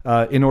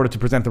in order to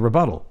present the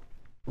rebuttal.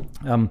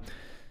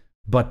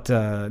 But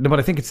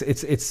I think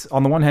it's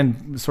on the one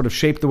hand sort of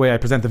shaped the way I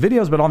present the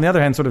videos, but on the other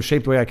hand sort of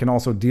shaped the way I can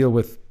also deal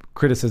with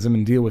criticism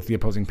and deal with the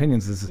opposing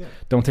opinions.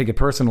 Don't take it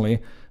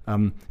personally.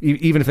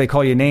 Even if they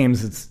call you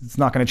names, it's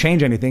not going to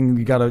change anything.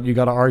 You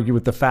gotta argue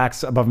with the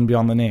facts above and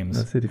beyond the names.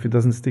 That's it. If it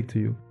doesn't stick to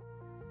you.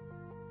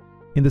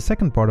 In the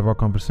second part of our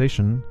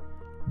conversation,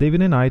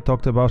 David and I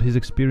talked about his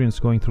experience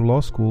going through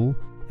law school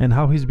and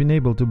how he's been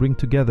able to bring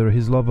together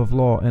his love of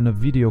law and of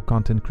video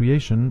content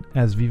creation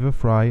as Viva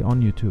Frei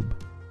on YouTube.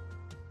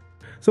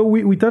 So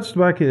we touched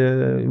back,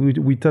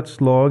 we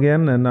touched law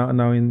again, and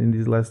now in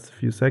these last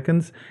few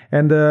seconds.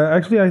 And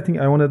actually, I think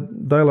I want to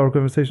dial our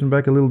conversation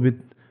back a little bit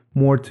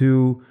more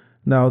to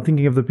Now,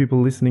 thinking of the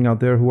people listening out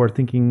there who are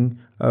thinking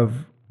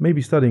of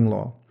maybe studying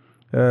law.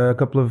 A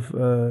couple of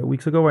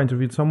weeks ago, I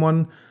interviewed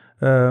someone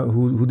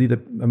who did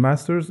a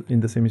master's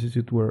in the same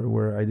institute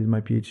where I did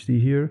my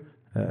PhD here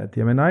at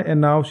the MNI, and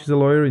now she's a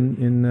lawyer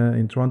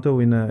in Toronto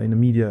in a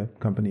media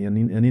company,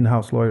 an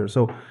in-house lawyer.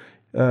 So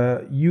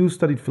you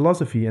studied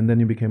philosophy and then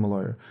you became a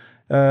lawyer.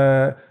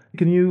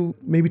 Can you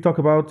maybe talk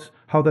about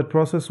how that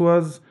process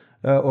was?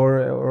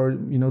 Or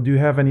do you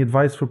have any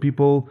advice for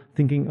people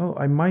thinking, oh,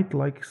 I might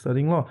like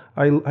studying law?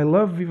 I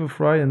love Viva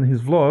Frei and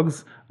his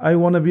vlogs. I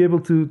want to be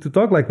able to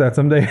talk like that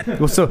someday.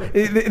 Well, so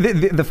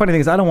the funny thing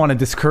is, I don't want to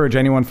discourage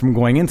anyone from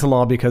going into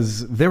law,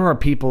 because there are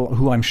people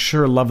who I'm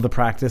sure love the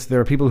practice.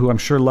 There are people who I'm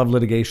sure love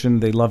litigation.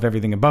 They love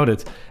everything about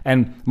it.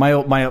 And my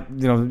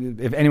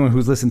if anyone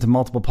who's listened to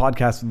multiple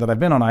podcasts that I've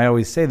been on, I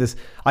always say this: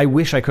 I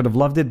wish I could have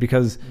loved it,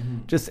 because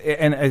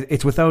and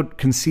it's without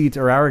conceit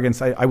or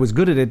arrogance. I was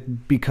good at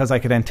it because I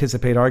could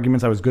anticipate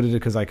arguments. I was good at it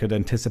because I could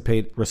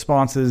anticipate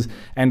responses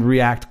and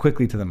react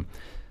quickly to them.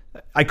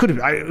 It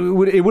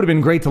would have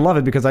been great to love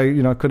it, because I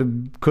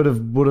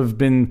would have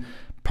been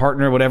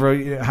partner,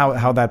 whatever,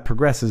 how that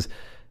progresses.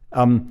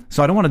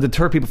 So I don't want to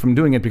deter people from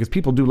doing it, because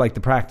people do like the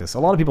practice. A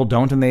lot of people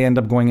don't, and they end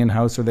up going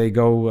in-house, or they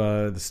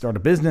go start a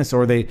business,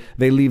 or they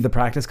leave the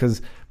practice because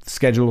the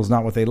schedule is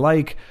not what they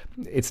like.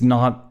 It's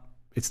not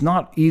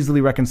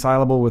easily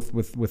reconcilable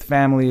with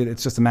family.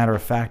 It's just a matter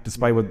of fact,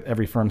 despite what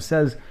every firm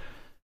says.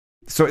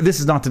 So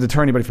this is not to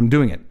deter anybody from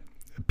doing it.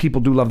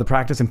 People do love the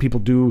practice, and people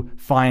do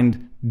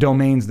find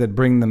domains that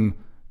bring them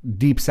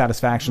deep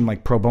satisfaction,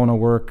 like pro bono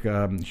work,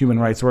 human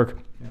rights work.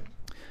 Yeah.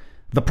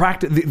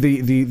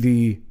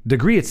 The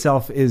degree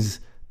itself is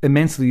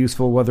immensely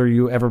useful, whether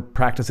you ever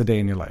practice a day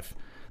in your life.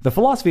 The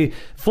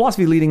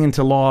philosophy leading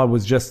into law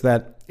was just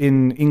that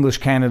in English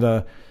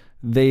Canada,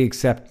 they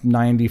accept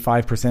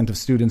 95% of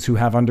students who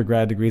have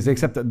undergrad degrees. They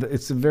accept that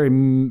it's a very,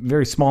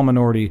 very small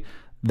minority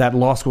that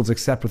law schools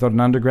accept without an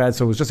undergrad.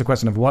 So it was just a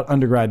question of what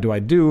undergrad do I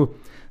do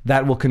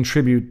that will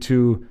contribute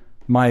to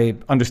my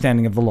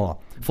understanding of the law.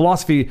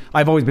 Philosophy,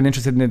 I've always been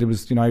interested in it. It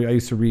was, I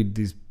used to read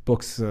these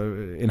books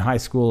in high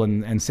school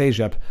and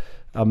CEGEP.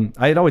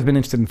 I had always been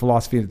interested in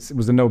philosophy. It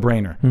was a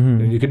no-brainer.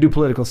 Mm-hmm. You could do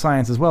political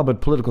science as well,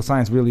 but political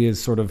science really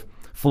is sort of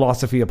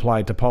philosophy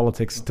applied to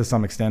politics to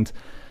some extent.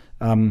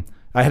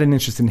 I had an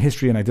interest in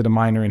history, and I did a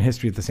minor in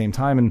history at the same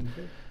time. And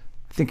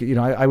I think,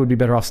 I would be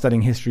better off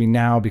studying history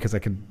now, because I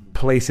could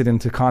place it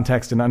into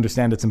context and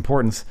understand its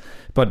importance.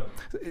 But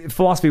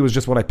philosophy was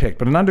just what I picked.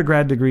 But an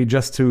undergrad degree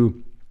just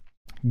to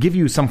give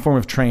you some form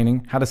of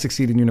training, how to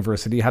succeed in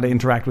university, how to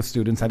interact with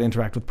students, how to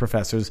interact with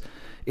professors.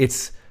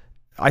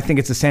 I think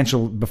it's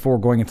essential before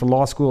going into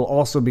law school,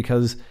 also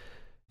because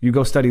you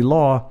go study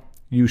law,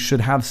 you should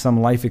have some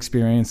life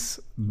experience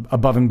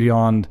above and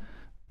beyond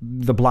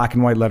the black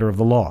and white letter of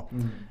the law.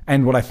 Mm.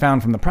 And what I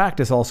found from the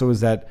practice also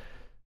is that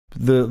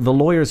the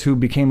lawyers who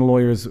became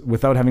lawyers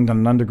without having done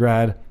an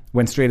undergrad,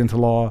 went straight into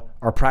law,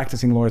 are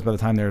practicing lawyers by the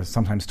time they're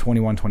sometimes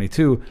 21,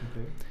 22. Okay.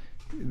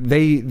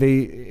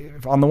 They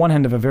on the one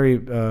hand have a very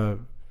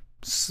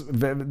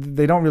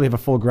they don't really have a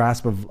full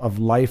grasp of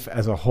life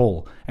as a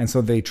whole, and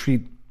so they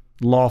treat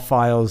law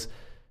files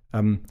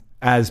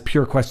as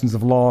pure questions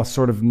of law,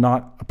 sort of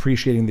not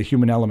appreciating the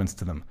human elements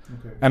to them.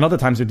 Okay. And other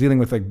times they're dealing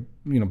with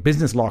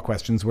business law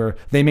questions where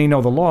they may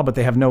know the law, but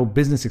they have no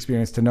business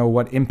experience to know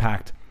what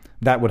impact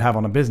that would have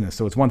on a business.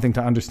 So it's one thing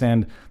to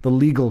understand the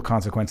legal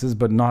consequences,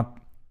 but not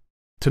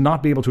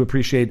be able to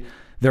appreciate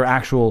their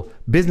actual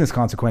business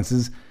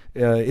consequences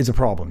is a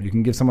problem. You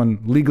can give someone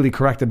legally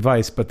correct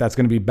advice, but that's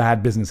going to be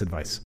bad business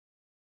advice.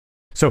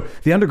 So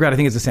the undergrad, I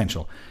think, is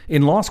essential.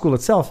 In law school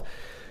itself,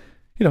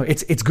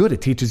 it's good.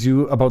 It teaches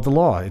you about the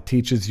law. It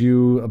teaches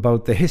you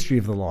about the history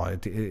of the law.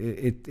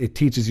 It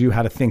teaches you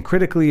how to think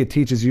critically. It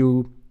teaches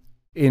you,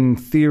 in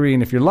theory,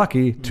 and if you're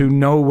lucky, to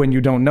know when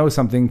you don't know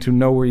something, to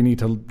know where you need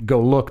to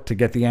go look to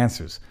get the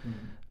answers.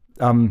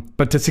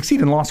 But to succeed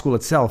in law school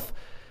itself,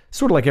 it's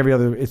sort of like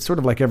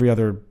every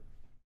other,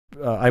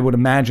 I would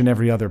imagine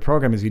every other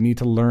program, is you need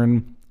to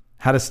learn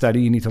how to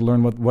study. You need to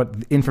learn what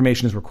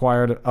information is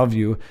required of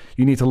you.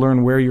 You need to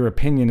learn where your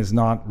opinion is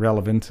not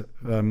relevant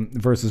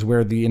versus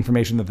where the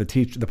information that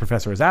the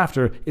professor is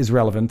after is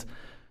relevant.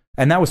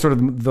 And that was sort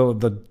of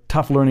the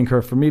tough learning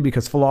curve for me,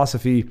 because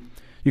philosophy,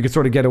 you could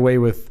sort of get away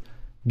with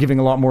giving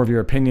a lot more of your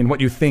opinion. What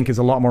you think is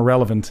a lot more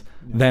relevant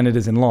than it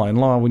is in law. In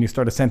law, when you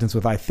start a sentence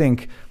with "I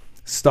think,"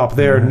 stop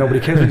there. Nobody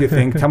cares what you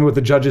think. Tell me what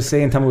the judges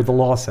say, and tell me what the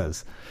law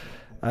says.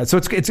 So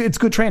it's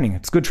good training.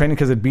 It's good training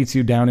because it beats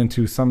you down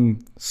into some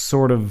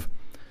sort of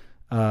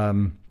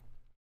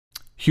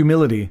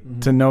humility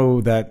to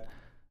know that,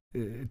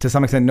 to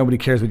some extent, nobody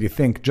cares what you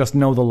think. Just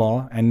know the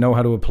law and know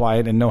how to apply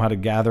it, and know how to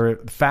gather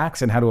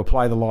facts and how to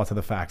apply the law to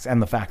the facts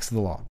and the facts to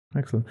the law.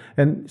 Excellent.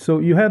 And so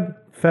you had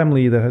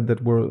family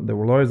that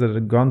were lawyers that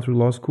had gone through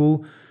law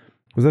school.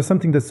 Was there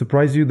something that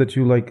surprised you, that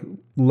you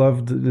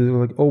loved?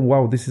 Oh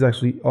wow, this is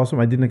actually awesome.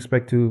 I didn't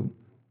expect to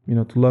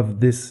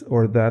love this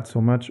or that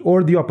so much,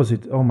 or the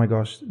opposite. Oh my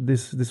gosh,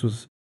 this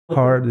was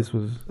hard? This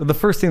was the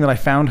first thing that I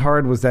found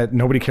hard was that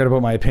nobody cared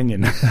about my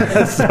opinion.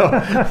 So,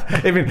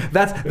 I mean,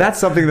 that's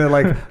something that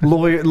like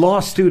law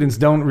students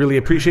don't really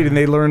appreciate, and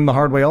they learn the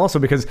hard way also,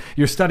 because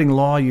you're studying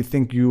law, you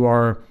think you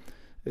are,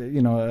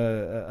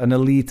 an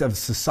elite of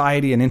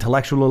society, an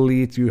intellectual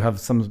elite. You have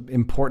some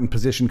important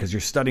position because you're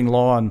studying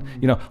law, and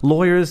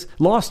lawyers,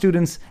 law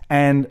students,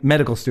 and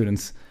medical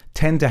students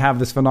tend to have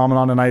this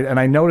phenomenon, and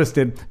I noticed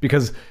it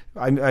because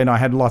I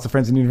had lots of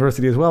friends in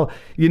university as well.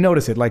 You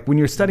notice it, like when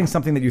you're studying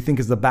something that you think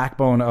is the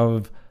backbone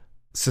of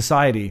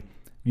society,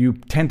 you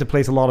tend to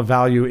place a lot of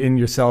value in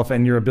yourself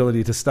and your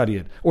ability to study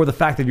it, or the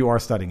fact that you are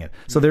studying it.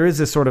 So there is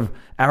this sort of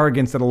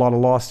arrogance that a lot of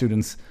law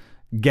students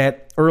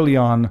get early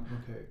on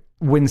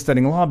when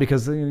studying law,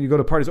 because you go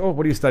to parties. Oh,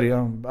 what do you study?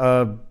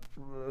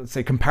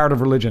 Say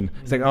comparative religion.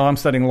 It's like, oh, I'm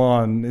studying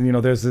law, and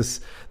there's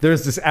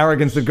this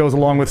arrogance that goes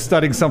along with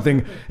studying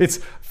something. It's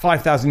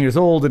 5,000 years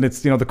old, and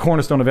it's the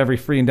cornerstone of every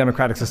free and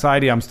democratic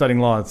society. I'm studying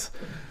law. It's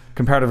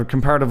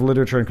comparative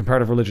literature and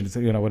comparative religion. It's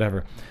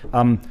whatever.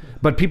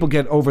 But people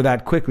get over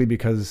that quickly,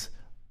 because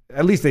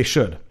at least they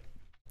should.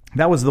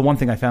 That was the one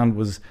thing I found,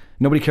 was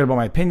nobody cared about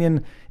my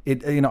opinion.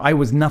 I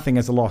was nothing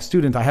as a law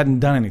student. I hadn't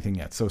done anything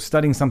yet. So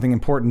studying something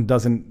important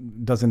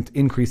doesn't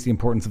increase the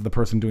importance of the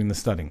person doing the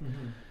studying.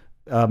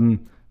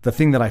 The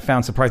thing that I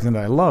found surprising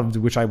that I loved,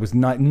 which I was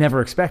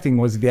never expecting,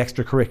 was the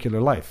extracurricular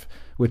life,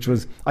 which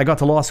was, I got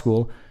to law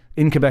school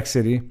in Quebec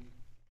City.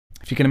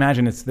 If you can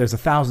imagine, there's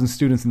 1,000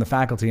 students in the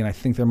faculty, and I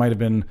think there might have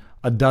been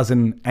a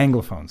dozen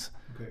Anglophones.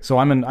 Okay. So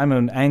I'm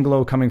an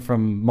Anglo coming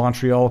from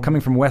Montreal,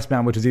 coming from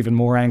Westmount, which is even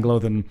more Anglo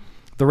than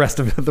the rest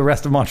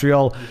of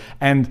Montreal,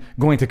 and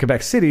going to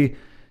Quebec City.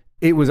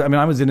 I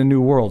was in a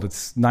new world.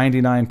 It's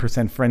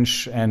 99%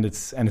 French, and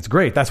it's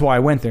great. That's why I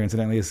went there,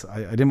 incidentally.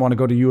 I didn't want to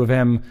go to U of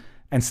M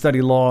and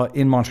study law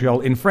in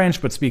Montreal in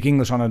French, but speak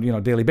English on a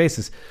daily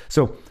basis.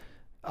 So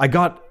I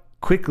got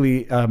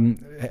quickly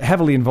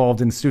heavily involved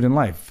in student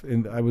life.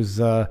 And I was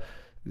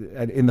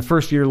in the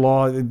first year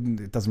law.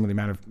 It doesn't really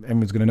matter if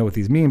everyone's going to know what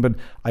these mean, but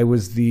I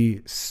was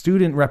the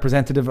student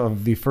representative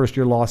of the first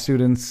year law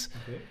students.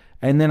 Okay.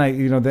 And then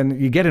then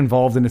you get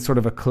involved, and it's sort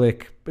of a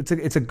clique.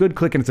 It's a good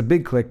clique, and it's a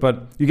big clique,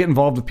 but you get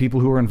involved with people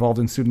who are involved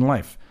in student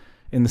life.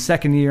 In the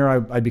second year,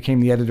 I became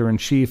the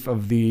editor-in-chief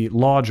of the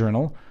Law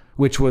Journal,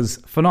 which was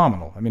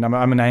phenomenal. I mean, I'm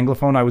an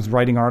Anglophone. I was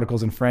writing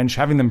articles in French,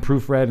 having them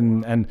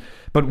proofread,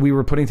 but we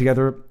were putting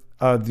together,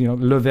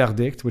 Le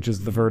Verdict, which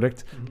is the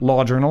verdict,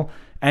 Law Journal,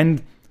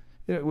 and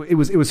it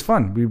was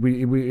fun.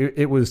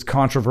 It was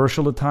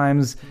controversial at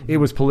times. It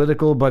was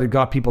political, but it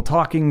got people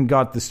talking,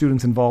 got the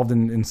students involved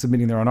in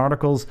submitting their own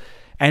articles,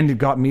 and it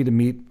got me to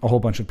meet a whole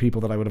bunch of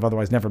people that I would have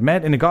otherwise never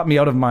met, and it got me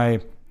out of my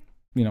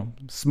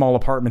small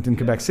apartment in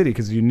Quebec City,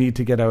 because you need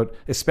to get out,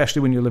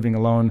 especially when you're living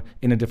alone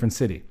in a different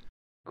city.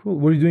 Cool.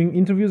 Were you doing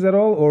interviews at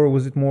all, or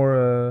was it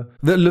more...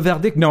 The Le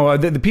Verdict? No,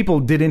 the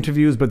people did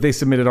interviews, but they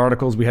submitted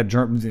articles. We had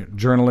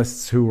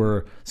journalists who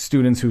were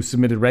students who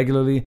submitted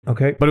regularly.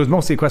 Okay. But it was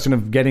mostly a question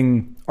of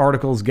getting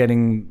articles,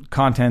 getting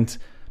content,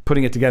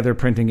 putting it together,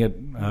 printing it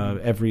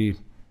every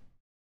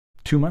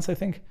 2 months, I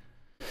think.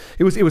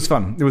 It was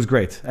fun. It was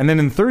great. And then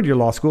in third year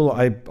law school,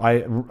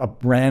 I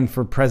ran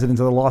for president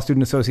of the Law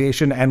Student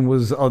Association and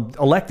was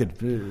elected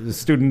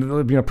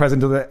student,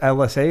 president of the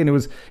LSA. And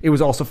it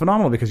was also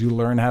phenomenal, because you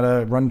learn how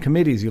to run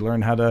committees, you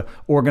learn how to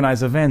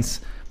organize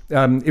events.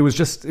 It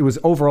was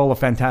overall a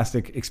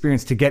fantastic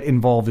experience to get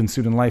involved in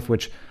student life,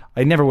 which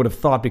I never would have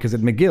thought, because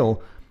at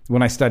McGill,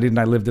 when I studied and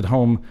I lived at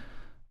home,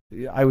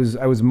 I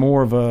was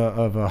more of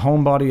a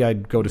homebody.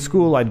 I'd go to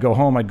school, I'd go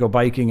home, I'd go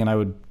biking, and I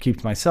would keep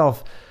to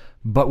myself.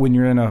 But when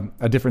you're in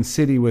a different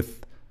city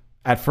with,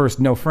 at first,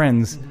 no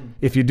friends,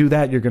 if you do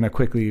that, you're going to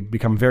quickly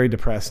become very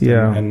depressed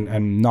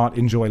and not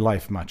enjoy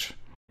life much.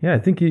 Yeah, I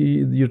think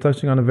you're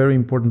touching on a very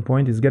important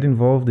point, is get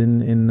involved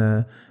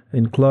in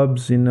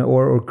clubs,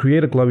 or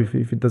create a club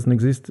if it doesn't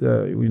exist,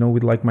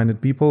 with like-minded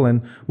people.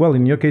 And, well,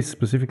 in your case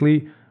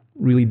specifically,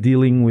 really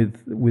dealing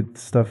with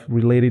stuff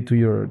related to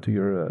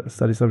your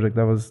study subject.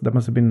 That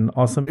must have been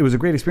awesome. It was a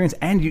great experience,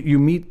 and you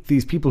meet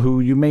these people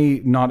who you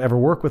may not ever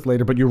work with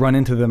later, but you run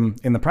into them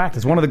in the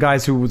practice. One of the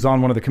guys who was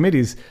on one of the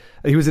committees,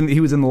 he was in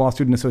the Law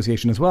Student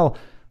Association as well.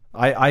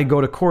 I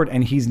go to court,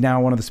 and he's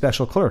now one of the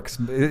special clerks,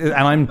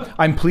 and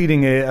I'm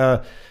pleading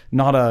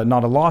not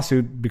a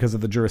lawsuit because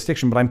of the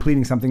jurisdiction, but I'm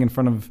pleading something in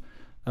front of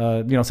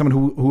someone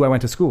who I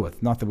went to school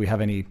with. Not that we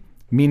have any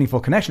meaningful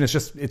connection. It's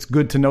just, it's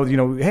good to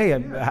know, hey,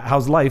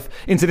 how's life?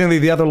 Incidentally,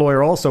 the other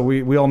lawyer also,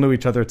 we all knew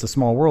each other. It's a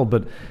small world,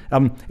 but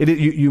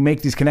you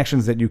make these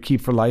connections that you keep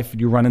for life.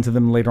 You run into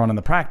them later on in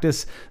the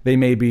practice. They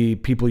may be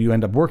people you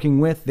end up working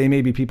with. They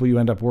may be people you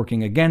end up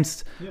working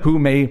against, who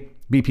may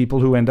be people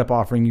who end up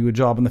offering you a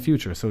job in the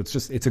future. So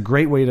it's a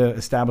great way to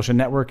establish a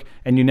network,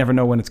 and you never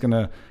know when it's going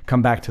to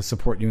come back to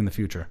support you in the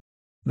future.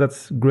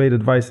 That's great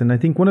advice. And I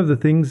think one of the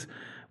things,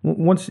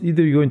 once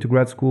either you go into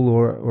grad school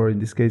or in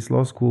this case,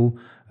 law school,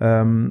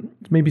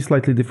 it may be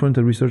slightly different,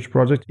 a research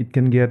project. It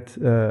can get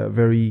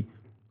very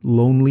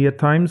lonely at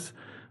times,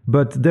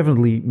 but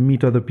definitely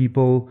meet other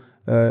people,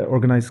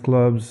 organize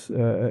clubs,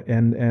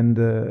 and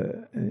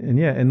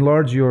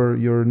enlarge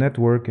your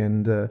network,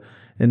 and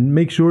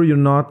make sure you're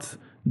not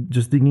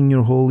just digging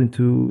your hole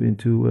into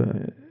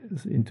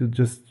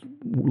just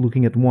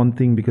looking at one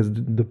thing, because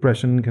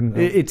depression can.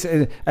 It's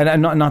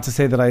and not to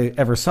say that I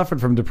ever suffered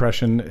from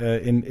depression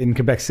in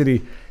Quebec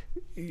City,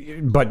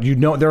 but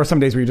there are some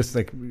days where you're just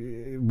like,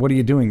 what are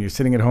you doing? You're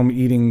sitting at home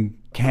eating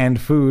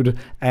canned food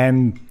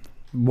and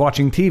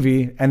watching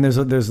TV, and there's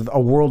a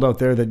world out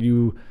there that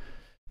you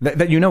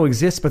know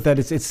exists, but that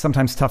it's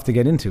sometimes tough to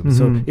get into.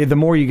 Mm-hmm. So the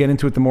more you get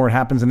into it, the more it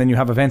happens, and then you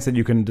have events that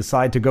you can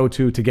decide to go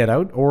to get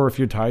out, or if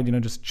you're tired,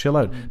 just chill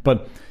out.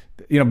 But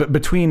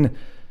between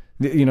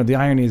the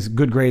irony is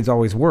good grades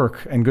always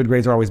work and good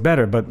grades are always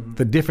better, but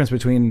the difference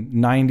between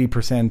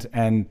 90%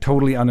 and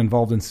totally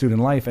uninvolved in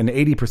student life and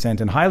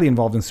 80% and highly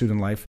involved in student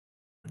life,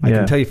 I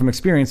can tell you from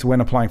experience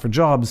when applying for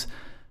jobs,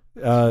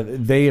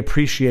 they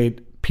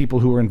appreciate people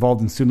who are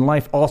involved in student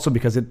life also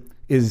because it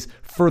is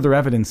further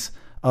evidence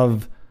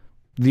of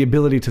the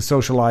ability to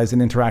socialize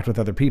and interact with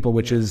other people,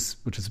 which is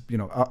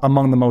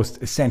among the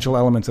most essential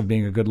elements of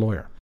being a good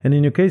lawyer. And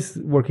in your case,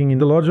 working in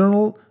the Law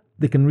Journal,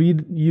 they can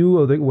read you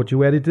or what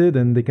you edited,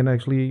 and they can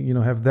actually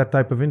have that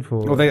type of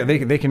info. Well,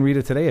 they can read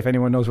it today if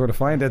anyone knows where to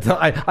find it.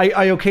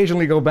 I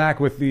occasionally go back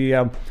with the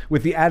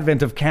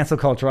advent of cancel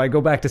culture. I go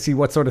back to see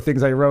what sort of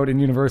things I wrote in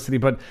university.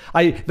 But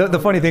the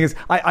funny thing is,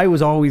 I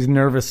was always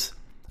nervous.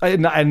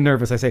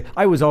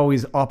 I was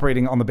always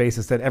operating on the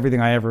basis that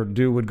everything I ever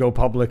do would go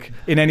public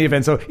in any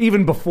event. So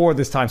even before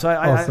this time,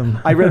 awesome.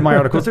 I read my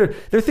articles. There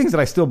are things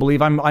that I still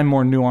believe. I'm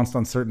more nuanced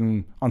on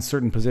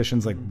certain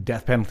positions, like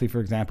death penalty,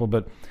 for example.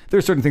 But there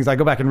are certain things I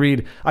go back and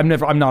read. I'm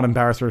not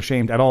embarrassed or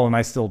ashamed at all, and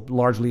I still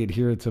largely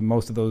adhere to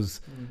most of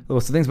those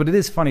things. But it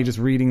is funny just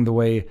reading the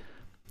way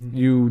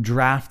you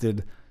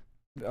drafted.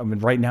 I mean,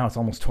 right now it's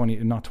almost 20.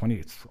 Not 20.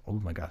 It's oh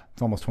my god,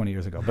 it's almost 20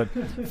 years ago. But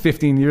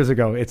 15 years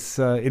ago, it's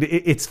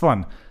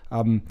fun.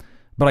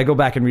 But I go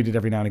back and read it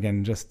every now and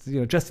again, just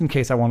in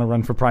case I want to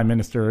run for prime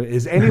minister.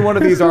 Is any one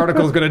of these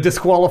articles going to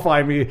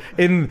disqualify me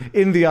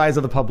in the eyes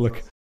of the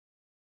public?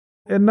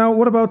 And now,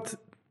 what about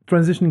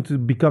transitioning to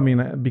becoming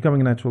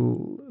an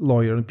actual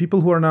lawyer? And people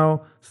who are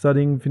now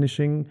studying,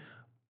 finishing,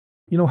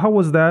 how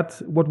was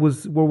that? What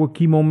were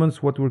key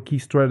moments? What were key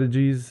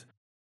strategies?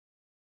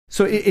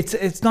 So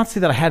it's not to say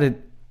that I had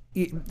it.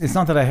 It's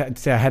not that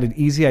I had it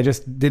easy. I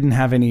just didn't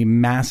have any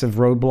massive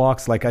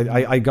roadblocks. Like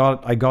I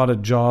got a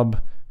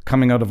job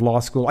coming out of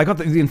law school.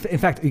 In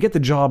fact, you get the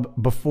job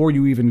before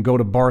you even go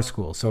to bar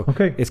school. So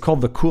It's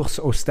called the course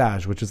au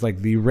stage, which is like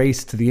the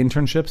race to the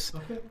internships,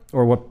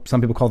 or what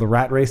some people call the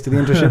rat race to the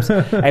internships.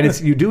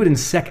 And you do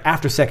it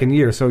after second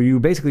year. So you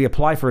basically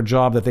apply for a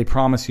job that they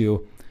promise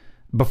you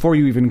before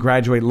you even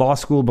graduate law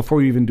school,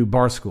 before you even do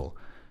bar school.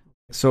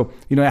 So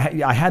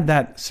I had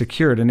that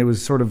secured, and it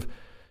was sort of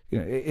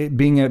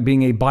being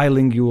a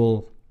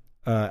bilingual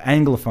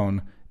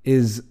anglophone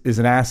is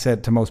an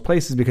asset to most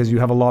places, because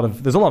there's a lot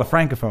of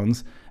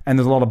francophones and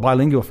there's a lot of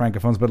bilingual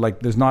francophones,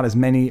 but there's not as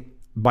many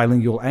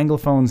bilingual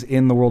anglophones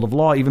in the world of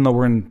law, even though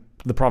we're in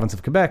the province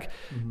of Quebec.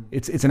 Mm-hmm.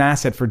 It's an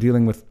asset for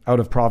dealing with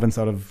out of province,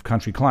 out of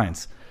country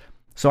clients.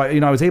 So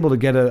I was able to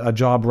get a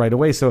job right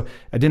away. So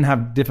I didn't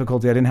have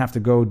difficulty. I didn't have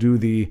to go do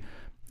the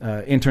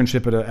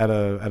internship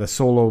at a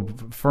solo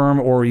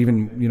firm, or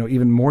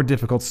even more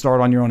difficult,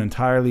 start on your own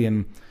entirely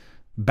and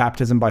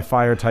baptism by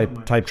fire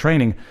type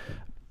training.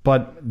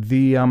 But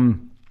the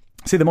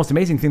most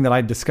amazing thing that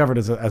I discovered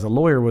as a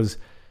lawyer was,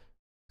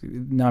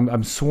 now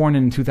I'm sworn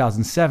in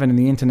 2007, and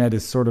the internet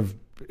is sort of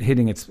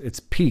hitting its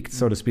peak,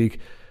 so to speak.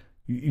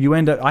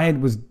 I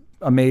was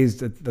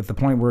amazed at the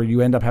point where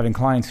you end up having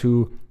clients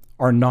who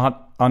are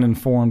not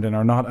uninformed and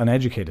are not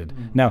uneducated.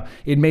 Mm-hmm. Now,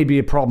 it may be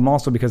a problem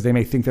also because they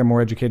may think they're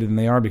more educated than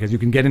they are, because you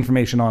can get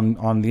information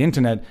on the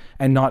internet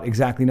and not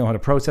exactly know how to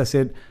process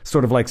it,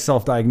 sort of like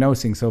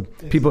self-diagnosing. So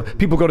people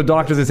go to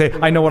doctors and say,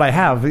 I know what I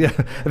have.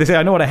 They say,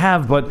 I know what I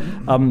have, but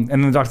and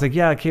then the doctor's like,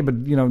 yeah, okay, but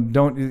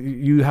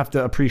you have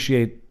to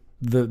appreciate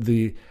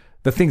the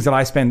things that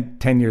I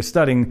spent 10 years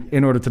studying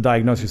in order to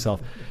diagnose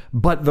yourself.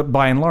 But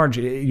by and large,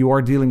 you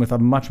are dealing with a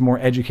much more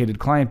educated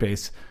client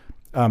base.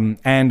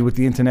 And with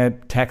the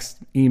internet, text,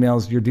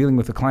 emails, you're dealing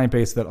with a client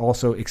base that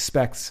also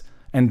expects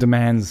and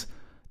demands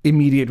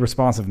immediate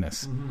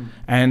responsiveness. Mm-hmm.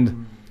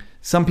 And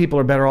some people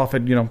are better off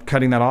at,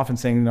 cutting that off and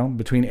saying,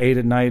 between 8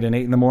 at night and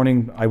 8 in the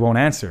morning, I won't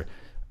answer.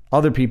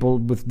 Other people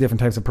with different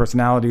types of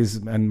personalities,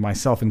 and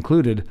myself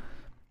included,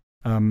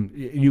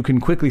 you can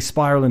quickly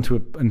spiral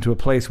into a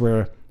place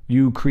where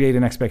you create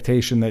an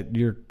expectation that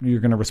you're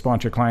going to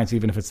respond to your clients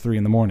even if it's 3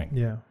 in the morning.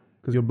 Yeah.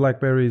 Because your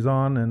BlackBerry is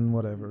on and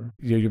whatever.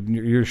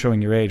 You're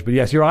showing your age, but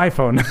yes, your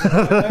iPhone.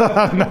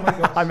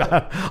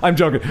 I'm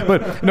joking,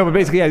 but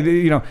basically,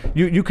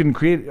 you can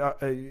create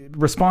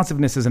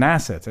responsiveness as an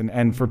asset,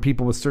 and for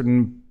people with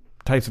certain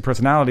types of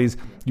personalities,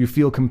 you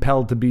feel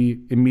compelled to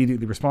be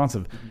immediately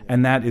responsive,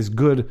 and that is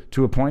good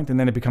to a point, and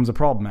then it becomes a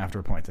problem after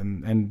a point,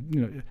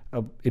 and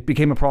it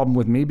became a problem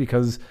with me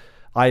because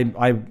I'm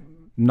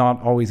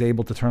not always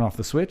able to turn off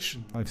the switch.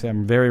 Like I say,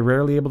 I'm very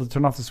rarely able to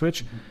turn off the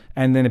switch,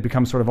 and then it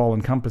becomes sort of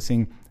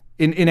all-encompassing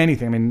in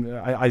anything. I mean,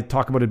 I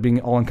talk about it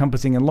being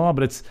all-encompassing in law,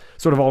 but it's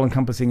sort of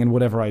all-encompassing in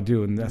whatever I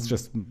do, and that's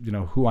just, you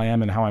know, who I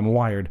am and how I'm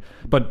wired.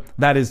 But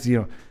that is, you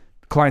know,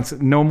 clients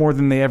know more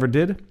than they ever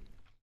did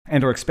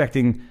and are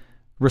expecting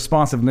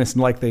responsiveness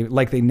like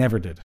they never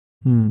did.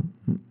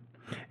 Mm-hmm.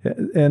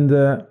 And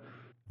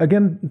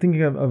again,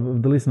 thinking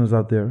of the listeners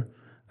out there,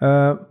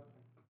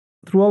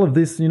 through all of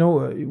this, you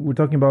know, we're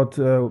talking about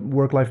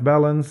work-life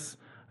balance,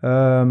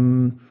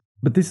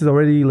 but this is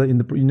already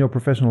in your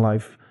professional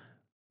life.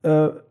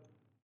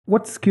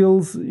 What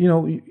skills, you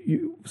know,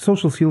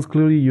 social skills,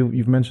 clearly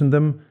you've mentioned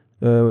them,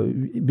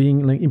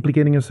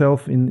 implicating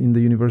yourself in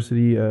the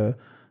university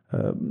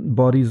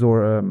bodies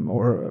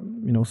or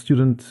you know,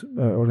 student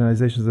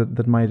organizations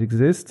that might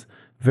exist.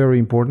 Very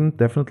important,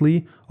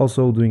 definitely.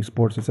 Also doing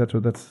sports, etc.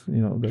 That's,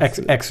 you know,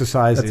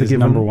 exercise is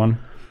number one.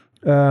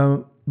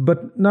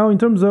 But now, in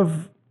terms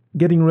of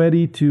getting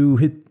ready to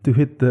hit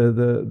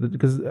the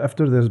because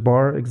after there's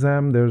bar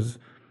exam, there's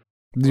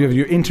you have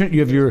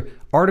your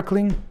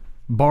articling,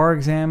 bar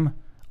exam.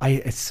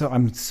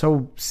 I'm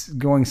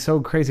going so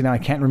crazy now. I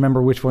can't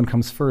remember which one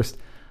comes first.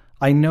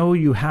 I know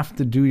you have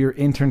to do your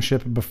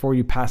internship before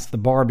you pass the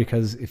bar,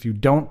 because if you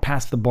don't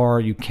pass the bar,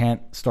 you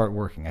can't start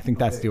working. I think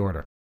that's the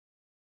order.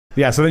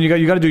 Yeah, so then you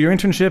got to do your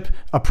internship,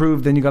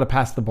 approved, then you got to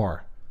pass the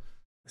bar.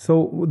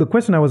 So the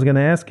question I was going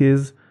to ask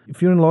is,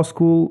 if you're in law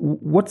school,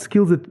 what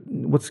skills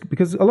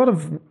because a lot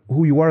of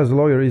who you are as a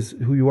lawyer is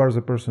who you are as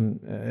a person.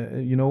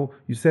 You know,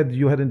 you said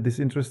you had this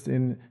interest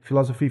in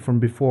philosophy from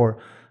before,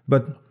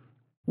 but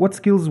what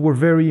skills were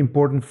very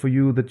important for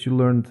you that you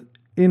learned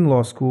in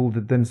law school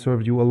that then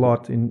served you a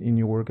lot in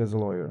your work as a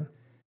lawyer?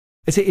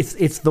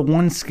 It's the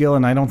one skill,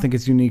 and I don't think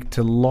it's unique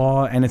to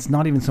law, and it's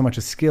not even so much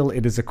a skill.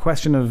 It is a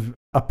question of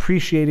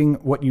appreciating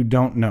what you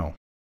don't know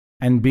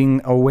and being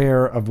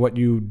aware of what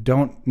you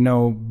don't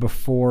know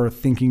before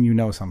thinking you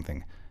know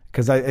something.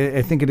 Because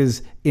I think it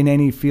is, in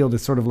any field,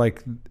 it's sort of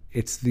like,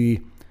 it's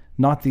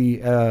not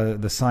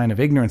the sign of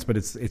ignorance, but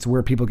it's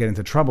where people get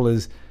into trouble,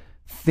 is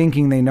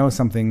thinking they know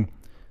something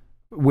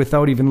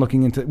without even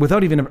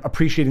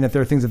appreciating that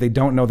there are things that they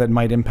don't know that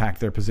might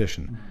impact their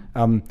position.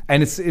 And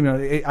it's, you know,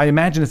 I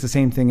imagine it's the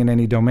same thing in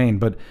any domain,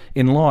 but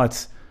in law,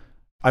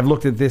 I've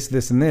looked at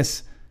this, and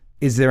this.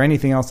 Is there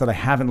anything else that I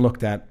haven't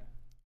looked at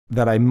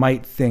that I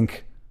might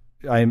think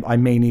I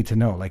may need to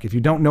know? Like, if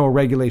you don't know a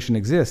regulation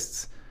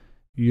exists,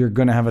 you're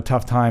going to have a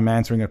tough time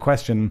answering a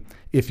question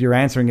if you're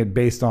answering it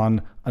based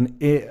on an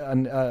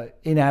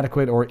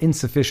inadequate or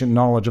insufficient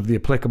knowledge of the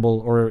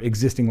applicable or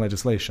existing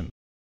legislation.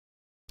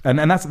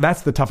 And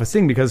that's the toughest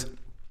thing, because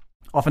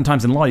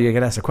oftentimes in law you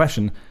get asked a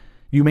question,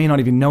 you may not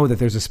even know that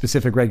there's a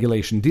specific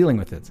regulation dealing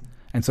with it.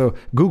 And so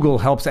Google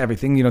helps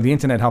everything. You know, the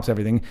internet helps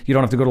everything. You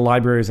don't have to go to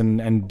libraries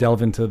and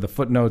delve into the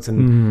footnotes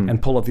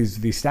and pull up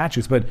these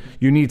statutes. But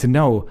you need to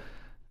know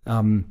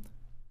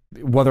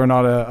whether or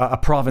not a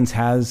province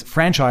has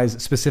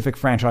specific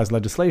franchise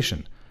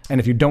legislation. And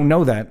if you don't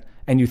know that,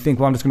 and you think,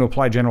 well, I'm just going to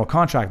apply general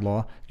contract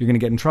law, you're going to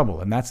get in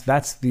trouble. And that's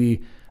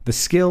the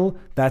skill,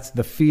 that's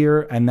the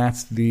fear, and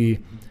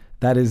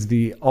that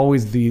is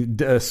always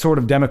the sword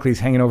of Damocles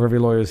hanging over every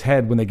lawyer's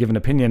head when they give an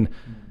opinion.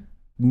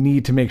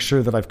 Need to make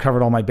sure that I've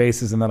covered all my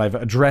bases and that I've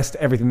addressed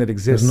everything that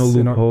exists. There's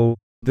no loophole.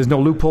 There's no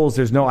loopholes.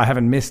 I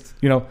haven't missed,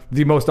 you know,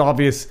 the most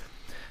obvious.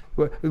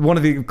 One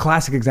of the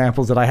classic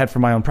examples that I had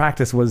from my own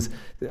practice was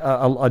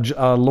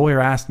a lawyer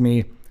asked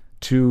me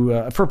for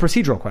a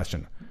procedural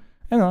question.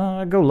 And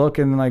I go look,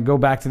 and then I go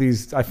back to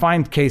these. I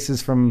find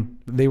cases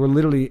they were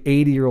literally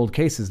 80-year-old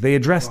cases. They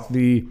addressed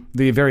the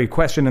very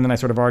question, and then I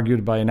sort of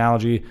argued by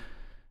analogy.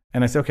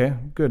 And I said, okay,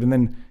 good. And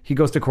then he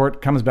goes to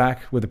court, comes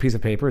back with a piece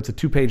of paper. It's a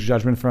 2-page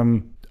judgment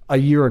from a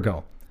year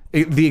ago.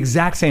 The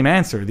exact same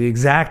answer, the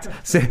exact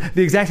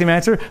same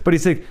answer. But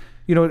he's like,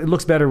 you know, it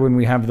looks better when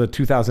we have the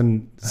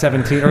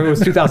 2017, or it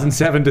was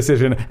 2007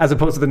 decision as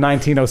opposed to the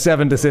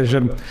 1907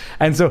 decision.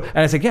 And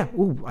I said, yeah,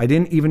 I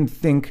didn't even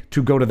think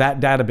to go to that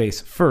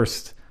database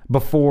first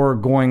before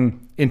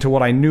going into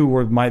what I knew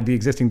were the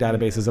existing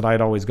databases that I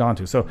had always gone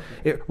to. So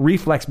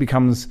reflex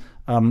becomes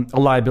a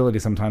liability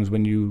sometimes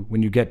when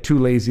you get too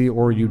lazy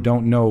or you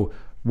don't know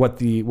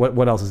what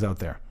else is out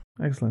there.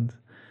 Excellent.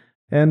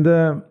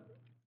 And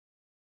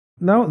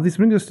now this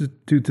brings us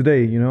to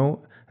today. You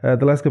know,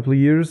 the last couple of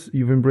years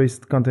you've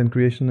embraced content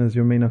creation as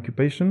your main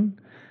occupation,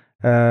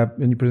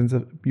 and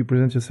you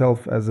present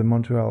yourself as a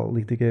Montreal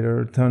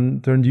litigator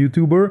turned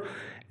YouTuber,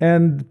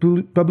 and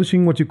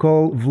publishing what you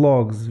call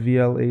vlogs,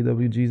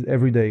 VLAWGs,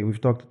 every day. We've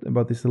talked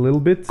about this a little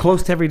bit.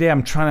 Close to every day.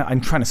 I'm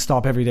trying to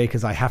stop every day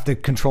because I have to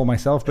control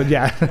myself. But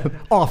yeah,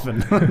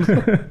 often.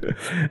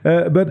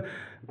 But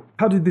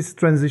how did this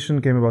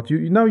transition came about?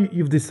 Now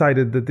you've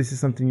decided that this is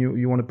something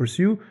you want to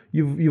pursue.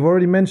 You've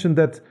already mentioned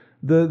that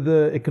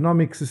the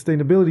economic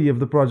sustainability of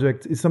the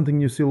project is something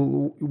you're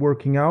still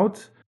working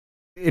out.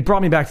 It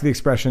brought me back to the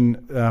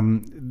expression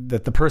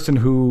that the person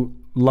who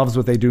loves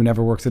what they do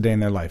never works a day in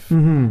their life.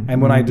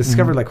 And when I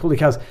discovered, like, holy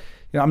cows,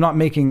 you know, I'm not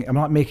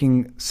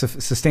making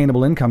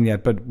sustainable income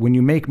yet, but when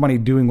you make money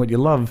doing what you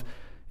love,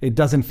 it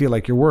doesn't feel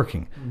like you're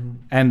working.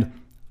 And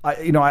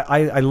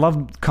I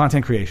love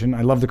content creation.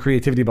 I love the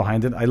creativity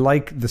behind it. I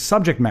like the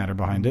subject matter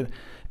behind it.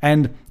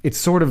 And it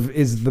sort of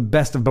is the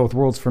best of both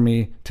worlds for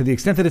me to the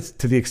extent that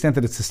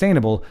it's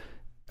sustainable,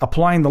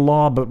 applying the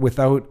law, but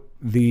without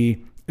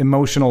the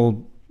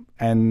emotional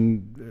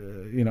and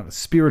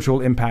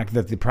spiritual impact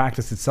that the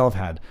practice itself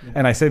had. Yeah.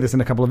 And I say this in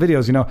a couple of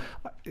videos,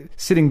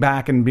 sitting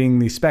back and being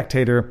the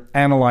spectator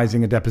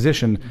analyzing a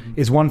deposition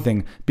is one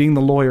thing. Being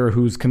the lawyer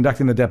who's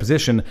conducting the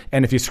deposition,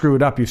 and if you screw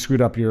it up, you've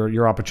screwed up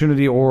your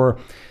opportunity, or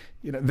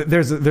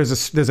there's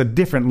a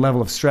different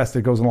level of stress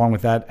that goes along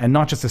with that, and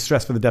not just a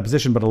stress for the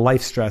deposition, but a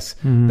life stress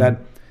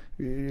that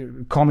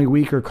call me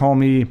weak or call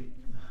me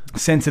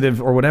sensitive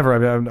or whatever.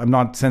 I'm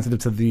not sensitive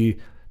to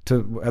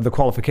the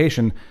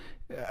qualification.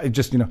 I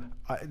just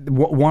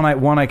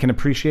one I can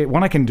appreciate,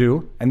 one I can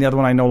do, and the other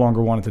one I no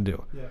longer wanted to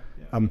do. Yeah.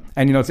 And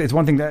it's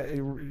one thing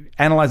to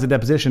analyze the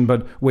deposition,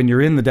 but when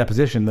you're in the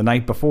deposition the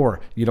night before,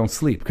 you don't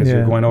sleep because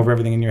you're going over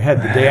everything in your head.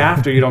 The day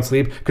after, you don't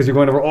sleep because you're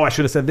going over, I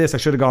should have said this, I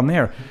should have gone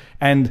there.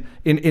 And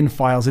in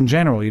files in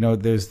general,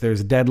 there's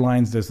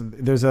deadlines,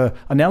 there's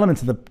an element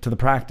to the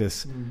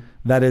practice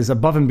that is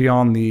above and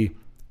beyond the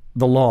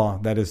law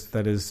that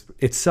is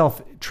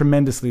itself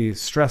tremendously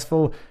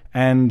stressful.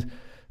 And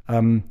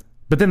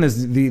but then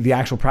there's the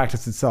actual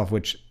practice itself,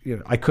 which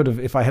I could have,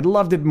 if I had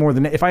loved it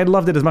if I had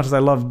loved it as much as I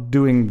loved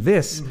doing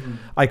this,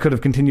 I could have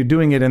continued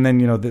doing it. And then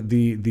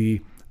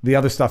the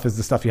other stuff is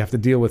the stuff you have to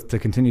deal with to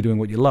continue doing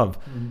what you love.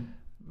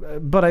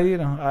 But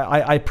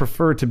I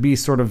prefer to be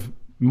sort of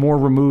more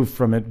removed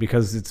from it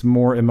because it's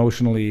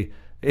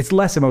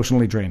less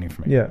emotionally draining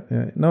for me. Yeah.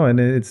 No, and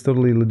it's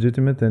totally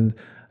legitimate. And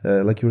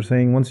like you were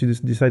saying, once you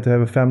decide to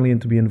have a family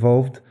and to be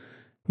involved,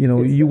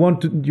 you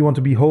want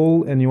to be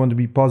whole, and you want to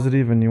be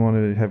positive, and you want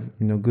to have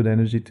good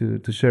energy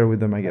to share with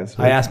them, I guess.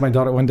 Right? I asked my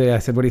daughter one day, I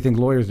said, what do you think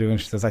lawyers do? And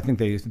she says, I think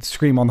they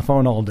scream on the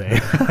phone all day.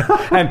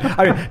 And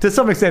I mean, to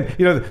some extent,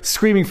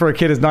 screaming for a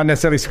kid is not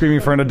necessarily screaming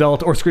for an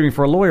adult or screaming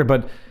for a lawyer,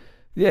 but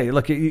yeah,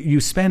 look,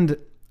 you spend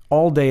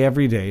all day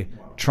every day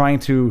trying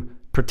to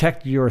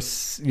protect your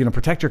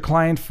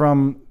client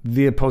from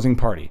the opposing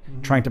party,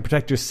 trying to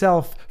protect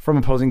yourself from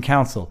opposing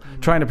counsel,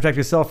 trying to protect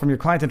yourself from your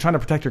client, and trying to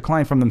protect your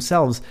client from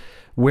themselves,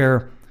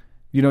 where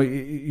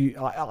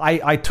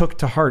I took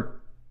to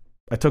heart,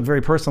 I took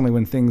very personally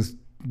when things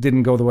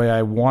didn't go the way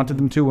I wanted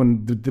them to,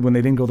 when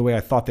they didn't go the way I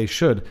thought they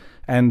should.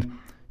 And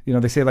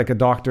they say like a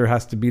doctor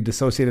has to be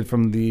dissociated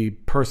from the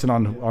person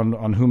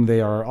on whom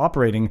they are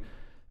operating,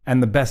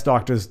 and the best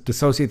doctors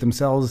dissociate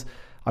themselves.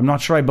 I'm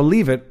not sure I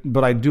believe it,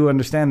 but I do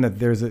understand that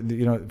there's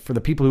for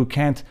the people who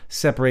can't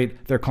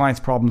separate their clients'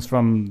 problems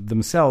from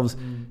themselves,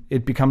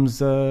 it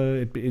becomes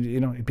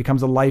it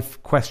becomes a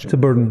life question. It's a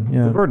burden. Yeah.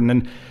 It's a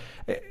burden.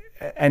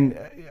 And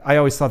I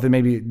always thought that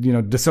maybe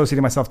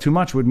dissociating myself too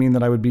much would mean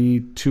that I would be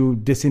too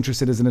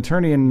disinterested as an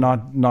attorney and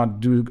not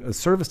do a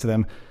service to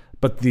them.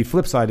 But the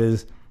flip side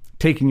is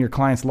taking your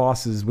client's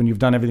losses when you've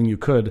done everything you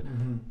could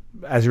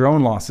as your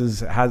own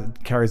losses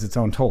carries its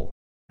own toll.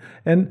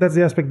 And that's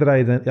the aspect that I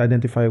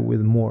identify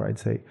with more, I'd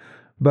say.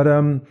 But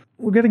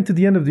we're getting to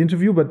the end of the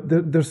interview, but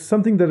there's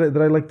something that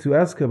I like to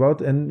ask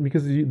about, and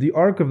because the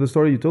arc of the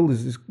story you told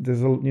is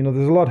there's a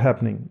lot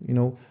happening.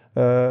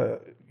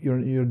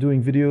 You're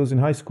doing videos in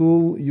high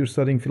school, you're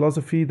studying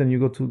philosophy, then you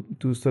go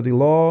to study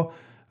law.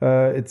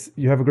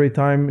 You have a great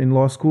time in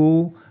law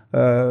school,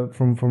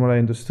 from what I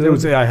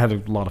understood. I had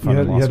a lot of fun in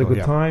law school. You had a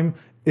good time.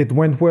 It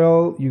went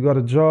well. You got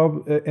a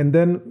job, and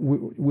then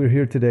we're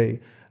here today.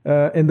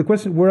 And the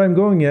question where I'm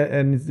going at,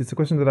 and it's a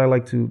question that I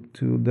like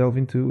to delve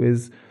into,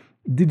 is: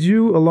 did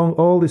you, along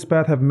all this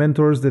path, have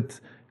mentors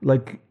that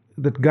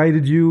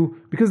guided you?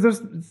 Because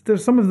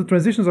there's some of the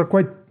transitions are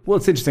quite. Well,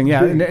 it's interesting.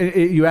 Yeah,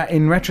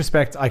 in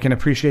retrospect, I can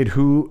appreciate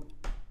who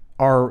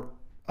are,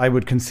 I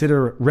would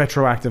consider,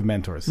 retroactive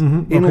mentors.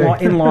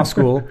 In law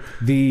school,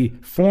 the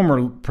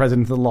former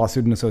president of the Law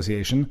Student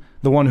Association,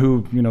 the one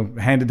who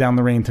handed down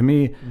the rein to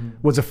me,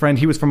 was a friend.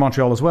 He was from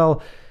Montreal as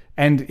well.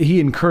 And he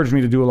encouraged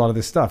me to do a lot of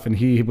this stuff. And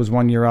he was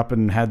 1 year up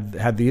and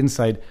had the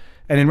insight.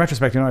 And in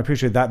retrospect, I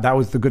appreciate that. That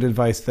was the good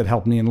advice that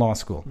helped me in law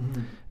school.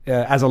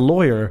 As a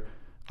lawyer,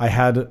 I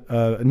had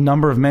a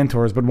number of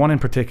mentors, but one in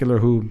particular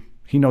who,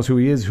 he knows who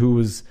he is, who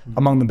was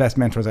among the best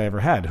mentors I ever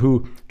had,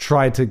 who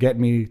tried to get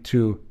me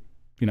to,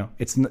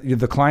 it's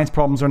the client's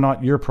problems are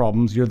not your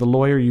problems. You're the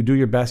lawyer. You do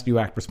your best. You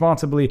act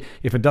responsibly.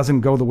 If it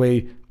doesn't go the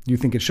way you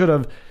think it should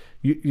have,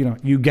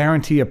 you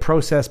guarantee a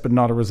process, but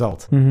not a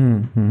result.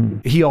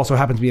 He also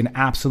happened to be an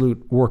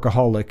absolute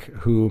workaholic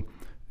who,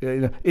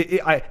 and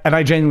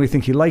I genuinely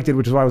think he liked it,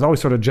 which is why I was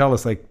always sort of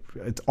jealous. Like,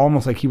 it's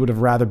almost like he would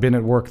have rather been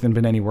at work than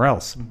been anywhere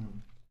else.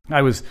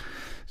 I was,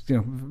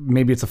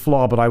 maybe it's a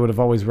flaw, but I would have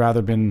always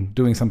rather been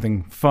doing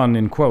something fun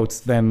in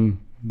quotes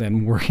than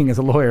working as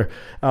a lawyer.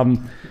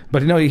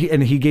 But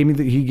he gave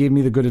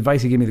me the good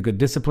advice. He gave me the good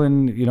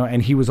discipline.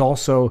 And he was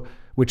also,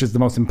 which is the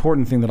most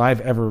important thing that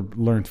I've ever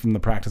learned from the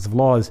practice of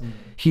law, is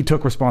he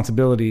took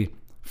responsibility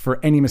for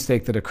any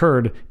mistake that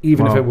occurred,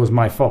 even if it was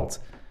my fault,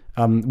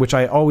 which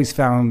I always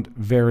found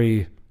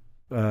very,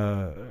 I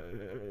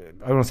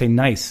don't want to say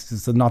nice,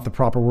 it's not the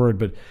proper word,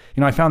 but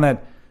I found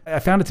that I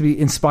found it to be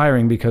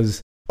inspiring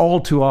because all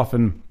too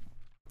often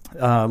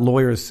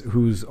lawyers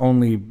whose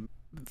only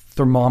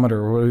thermometer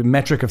or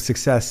metric of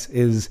success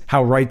is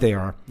how right they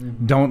are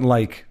don't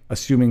like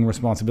assuming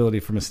responsibility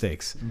for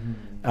mistakes,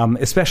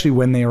 especially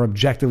when they are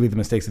objectively the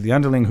mistakes of the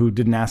underling who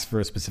didn't ask for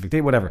a specific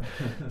date, whatever.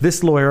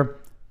 This lawyer,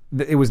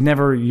 it was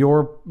never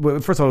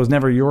first of all, it was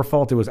never your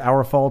fault. It was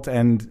our fault,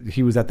 and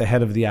he was at the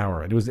head of the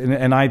hour. It was,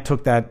 and I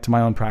took that to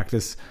my own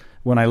practice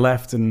when I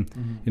left, and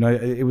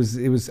it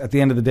was at the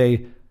end of the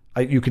day,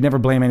 you could never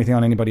blame anything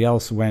on anybody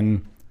else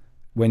when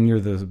you're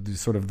the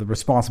sort of the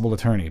responsible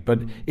attorney. But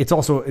it's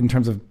also in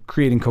terms of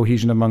creating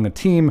cohesion among a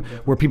team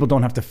where people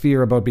don't have to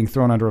fear about being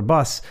thrown under a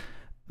bus.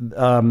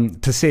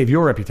 To save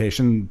your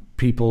reputation,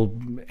 people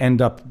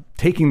end up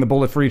taking the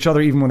bullet for each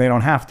other even when they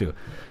don't have to,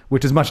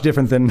 which is much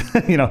different than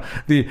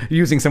the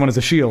using someone as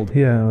a shield.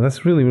 Yeah,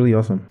 that's really, really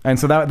awesome. And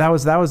so that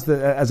was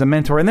the as a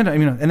mentor. And then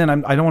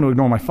I don't want to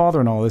ignore my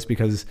father in all this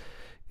because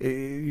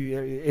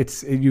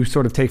you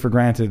sort of take for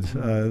granted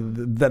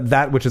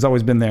that which has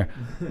always been there.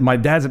 My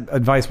dad's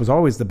advice was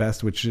always the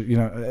best, which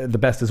the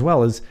best as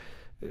well is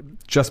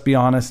just be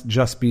honest,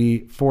 just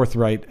be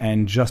forthright,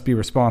 and just be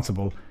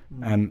responsible,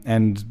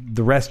 and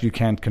the rest you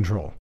can't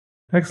control.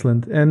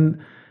 Excellent.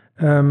 And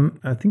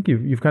I think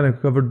you've kind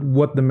of covered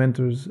what the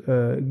mentors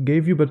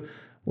gave you, but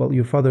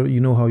your father,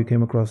 how you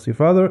came across your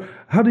father.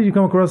 How did you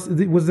come across?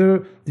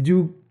 Did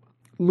you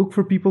look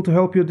for people to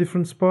help you at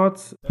different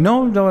spots?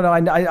 No.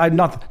 I'm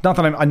not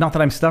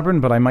that I'm stubborn,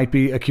 but I might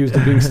be accused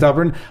of being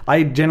stubborn.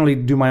 I generally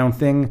do my own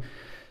thing.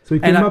 So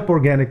it came up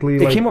organically.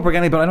 It came up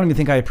organically, but I don't even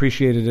think I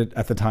appreciated it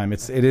at the time.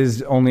 It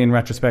is only in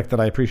retrospect that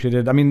I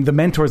appreciated it. I mean, the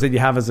mentors that you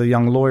have as a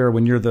young lawyer,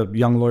 when you're the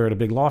young lawyer at a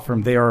big law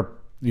firm, they are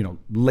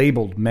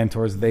labeled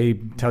mentors. They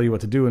tell you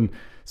what to do, and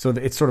so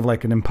it's sort of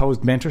like an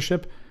imposed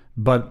mentorship.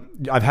 But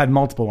I've had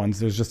multiple ones.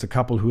 There's just a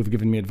couple who have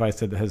given me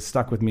advice that has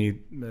stuck with me,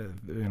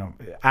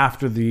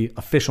 after the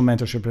official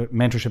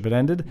mentorship had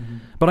ended.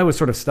 But I was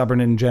sort of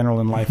stubborn in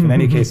general in life, in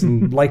any case,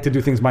 and like to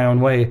do things my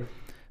own way.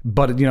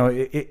 But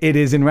it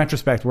is in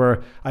retrospect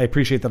where I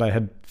appreciate that I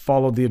had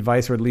followed the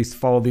advice, or at least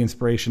followed the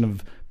inspiration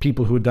of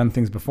people who had done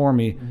things before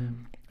me,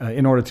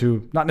 in order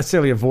to not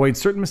necessarily avoid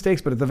certain mistakes,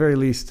 but at the very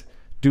least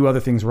do other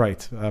things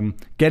right.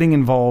 Getting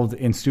involved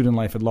in student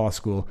life at law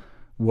school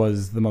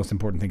was the most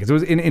important thing. Because it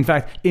was, in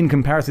fact, in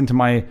comparison to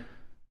my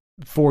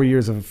 4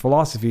 years of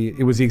philosophy,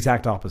 it was the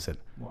exact opposite.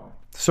 Wow.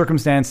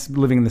 Circumstance,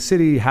 living in the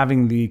city,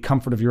 having the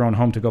comfort of your own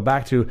home to go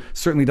back to,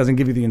 certainly doesn't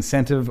give you the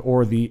incentive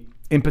or the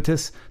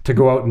impetus to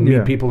go out and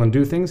meet people and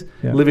do things.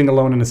 Yeah. Living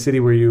alone in a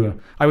city where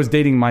I was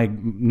dating my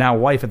now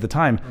wife at the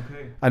time.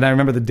 Okay. And I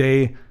remember the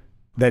day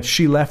that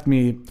she left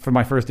me for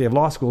my first day of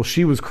law school.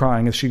 She was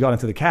crying as she got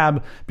into the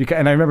cab.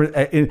 And I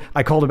remember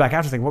I called her back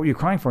after, like, what were you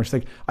crying for? And she's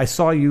like, I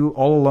saw you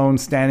all alone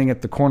standing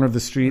at the corner of the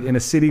street in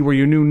a city where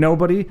you knew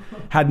nobody,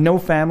 had no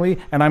family,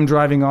 and I'm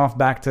driving off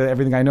back to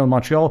everything I know in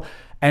Montreal.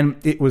 And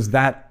it was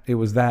that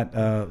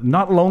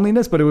not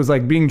loneliness, but it was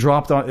like being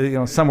dropped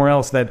on somewhere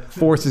else that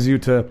forces you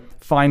to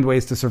find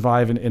ways to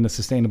survive in a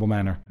sustainable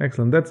manner.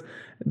 Excellent.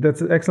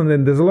 That's excellent.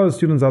 And there's a lot of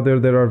students out there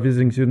that are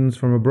visiting students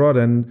from abroad,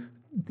 and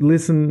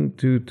listen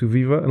to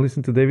Viva and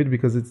listen to David,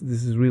 because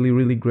this is really,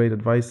 really great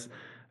advice.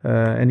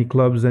 Any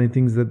clubs, any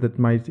things that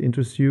might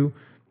interest you,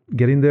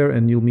 get in there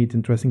and you'll meet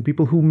interesting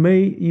people who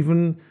may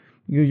even,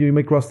 you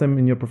may cross them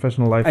in your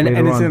professional life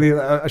later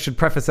on. I should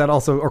preface that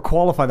also, or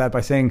qualify that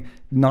by saying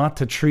not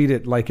to treat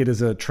it like it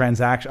is a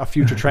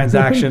future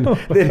transaction. No.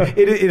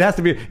 It has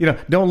to be,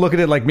 don't look at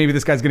it like maybe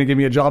this guy's going to give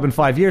me a job in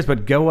 5 years,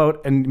 but go out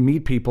and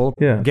meet people,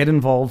 get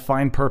involved,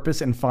 find purpose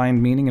and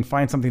find meaning, and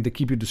find something to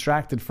keep you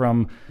distracted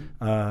from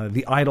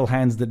the idle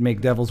hands that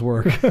make devils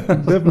work.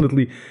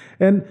 Definitely.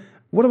 And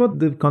what about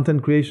the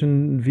content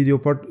creation video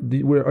part?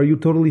 Are you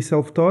totally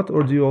self-taught,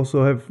 or do you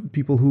also have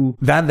people who...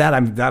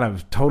 I'm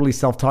totally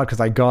self-taught, because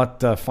I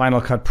got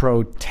Final Cut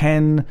Pro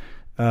 10.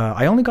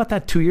 I only got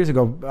that 2 years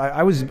ago.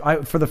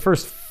 I for the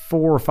first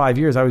 4 or 5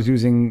 years, I was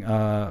using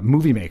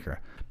Movie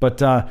Maker.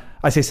 But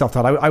I say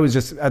self-taught. I was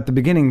just, at the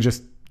beginning,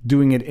 just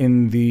doing it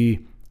in the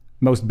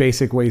most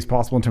basic ways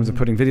possible in terms of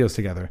putting videos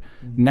together.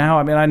 Now,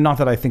 I mean, not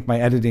that I think my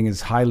editing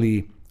is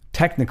highly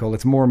technical,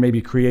 it's more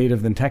maybe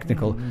creative than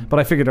technical, but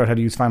I figured out how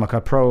to use Final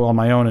Cut Pro on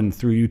my own and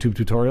through YouTube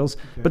tutorials.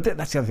 Okay. But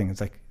that's the other thing. It's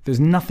like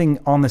there's nothing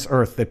on this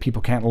earth that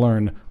people can't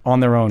learn on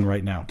their own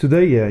right now.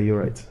 Today, yeah, you're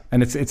right.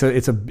 And it's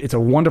a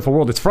wonderful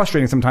world. It's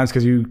frustrating sometimes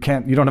because you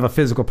don't have a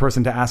physical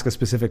person to ask a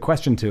specific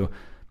question to,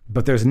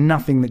 but there's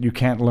nothing that you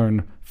can't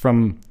learn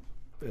from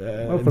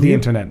the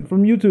internet.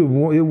 From YouTube.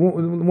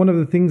 One of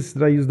the things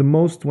that I use the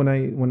most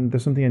when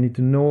there's something I need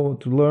to know,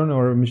 to learn,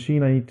 or a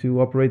machine I need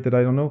to operate that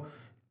I don't know,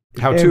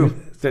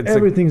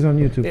 everything's on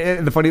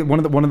YouTube.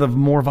 One of the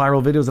more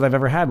viral videos that I've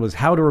ever had was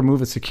how to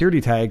remove a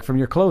security tag from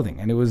your clothing,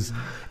 and it was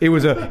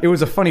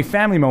a funny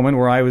family moment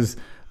where I was,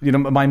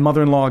 my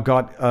mother-in-law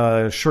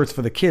got shirts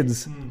for the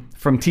kids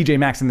from TJ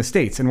Maxx in the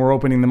States, and we're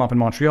opening them up in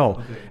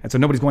Montreal, and so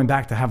nobody's going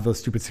back to have those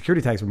stupid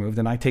security tags removed.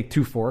 And I take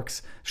 2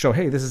 forks, show,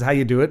 hey, this is how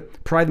you do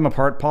it, pry them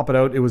apart, pop it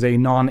out. It was a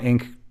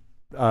non-ink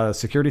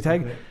security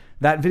tag. Okay.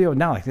 that video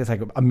now, like, it's like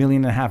 1.5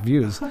 million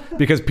views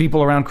because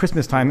people around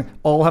Christmas time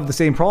all have the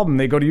same problem.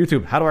 They go to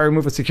YouTube. How do I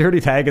remove a security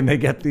tag? And they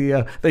get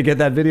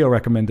that video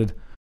recommended.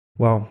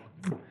 Wow.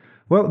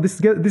 Well, this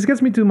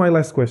gets me to my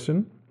last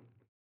question,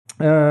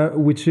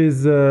 which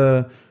is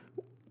a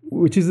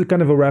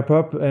kind of a wrap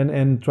up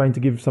and trying to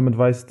give some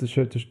advice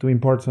to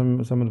impart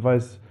some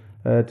advice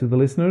to the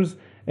listeners.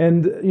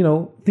 And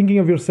thinking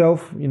of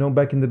yourself,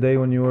 back in the day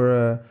when you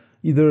were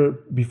either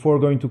before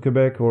going to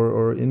Quebec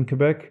or in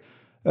Quebec.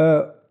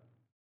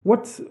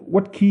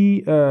 What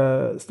key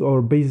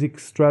or basic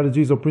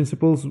strategies or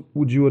principles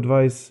would you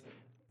advise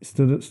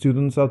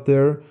students out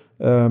there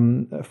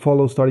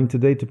follow starting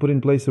today to put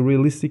in place a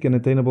realistic and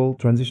attainable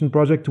transition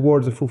project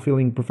towards a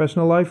fulfilling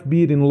professional life,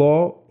 be it in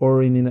law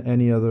or in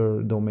any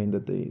other domain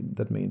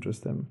that may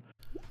interest them?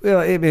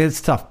 Well,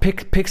 it's tough.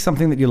 Pick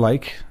something that you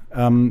like.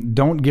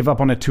 Don't give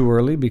up on it too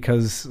early,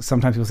 because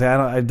sometimes people say,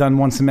 I've done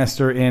one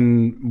semester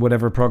in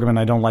whatever program and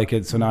I don't like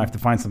it, so now I have to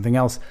find something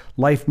else.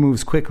 Life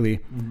moves quickly.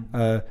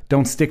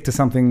 Don't stick to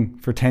something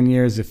for 10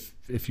 years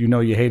if you know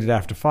you hate it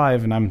after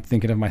 5, and I'm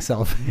thinking of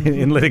myself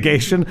in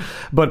litigation.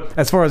 But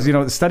as far as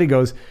the study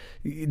goes,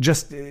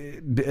 just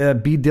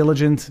be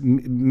diligent,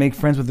 make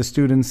friends with the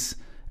students,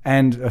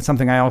 and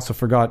something I also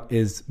forgot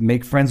is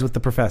make friends with the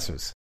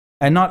professors.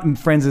 And not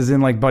friends as in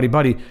like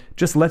buddy.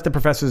 Just let the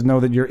professors know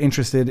that you're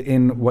interested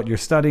in what you're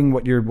studying,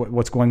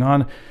 what's going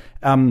on.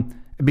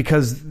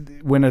 Because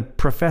when a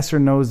professor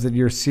knows that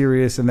you're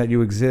serious and that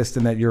you exist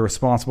and that you're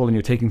responsible and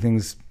you're taking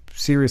things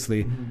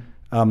seriously,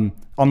 on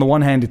the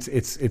one hand,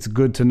 it's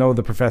good to know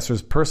the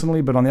professors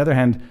personally, but on the other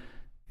hand,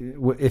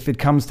 if it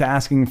comes to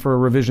asking for a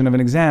revision of an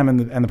exam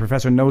and the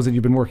professor knows that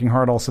you've been working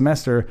hard all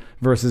semester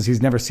versus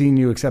he's never seen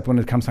you except when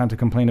it comes time to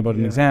complain about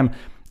an exam,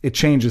 it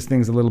changes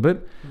things a little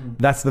bit.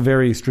 That's the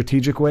very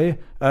strategic way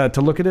to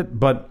look at it.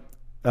 But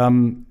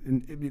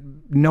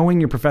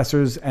knowing your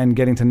professors and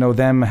getting to know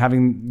them,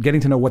 getting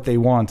to know what they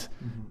want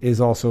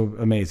is also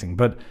amazing.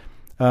 But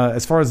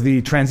as far as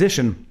the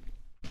transition,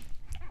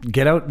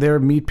 get out there,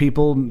 meet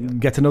people,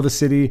 get to know the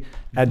city,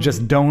 and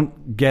just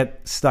don't get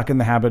stuck in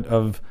the habit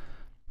of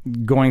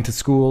going to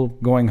school,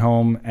 going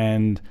home,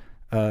 and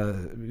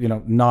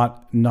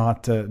not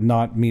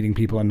meeting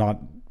people and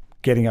not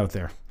getting out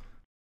there.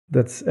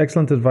 That's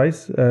excellent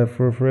advice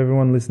for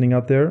everyone listening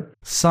out there.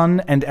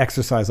 Sun and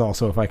exercise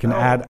also, if I can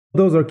add.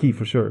 Those are key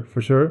for sure.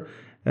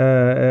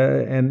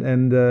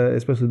 And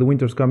especially the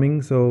winter's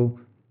coming, so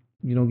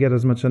get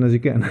as much sun as you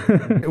can.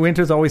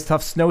 Winter's always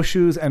tough.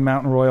 Snowshoes and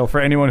Mountain Royal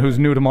for anyone who's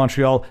new to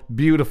Montreal.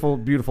 Beautiful,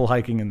 beautiful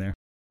hiking in there.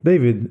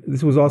 David,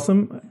 this was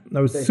awesome. I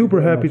was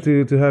super happy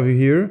to have you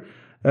here.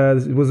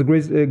 It was a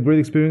great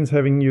experience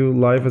having you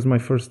live as my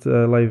first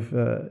live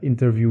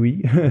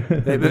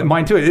interviewee.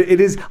 Mine too.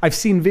 It is. I've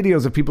seen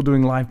videos of people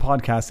doing live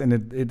podcasts, and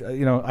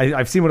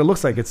I've seen what it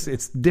looks like.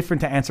 It's different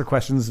to answer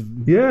questions.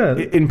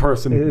 In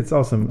person. It's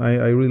awesome.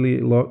 I really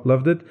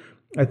loved it.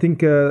 I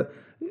think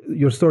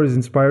your story is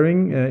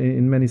inspiring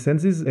in many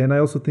senses, and I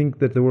also think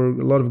that there were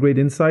a lot of great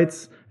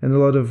insights and a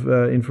lot of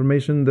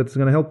information that's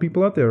going to help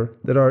people out there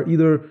that are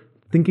either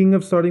thinking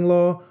of starting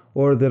law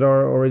or that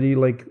are already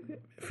like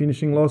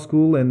finishing law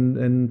school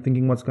and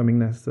thinking what's coming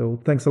next.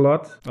 So thanks a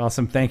lot.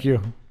 Awesome. Thank you.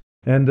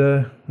 And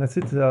that's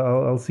it.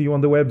 I'll see you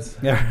on the webs.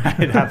 Yeah,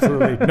 right,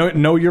 absolutely.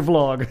 know your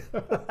vlog.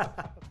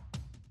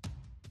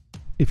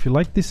 If you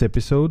liked this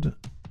episode,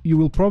 you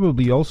will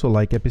probably also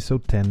like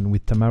episode 10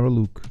 with Tamara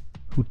Luke,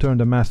 who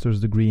turned a master's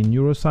degree in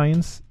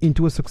neuroscience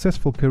into a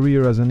successful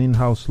career as an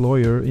in-house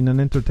lawyer in an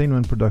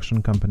entertainment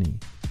production company.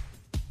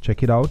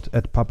 Check it out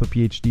at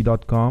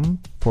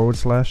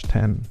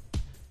papaphd.com/10.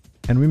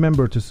 And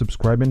remember to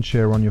subscribe and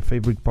share on your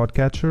favorite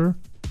podcatcher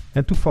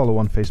and to follow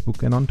on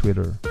Facebook and on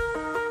Twitter.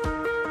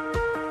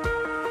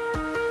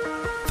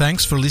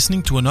 Thanks for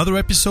listening to another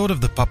episode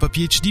of the Papa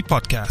PhD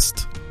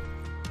podcast.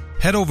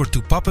 Head over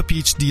to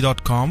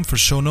papaphd.com for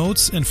show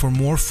notes and for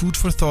more food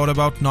for thought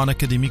about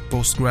non-academic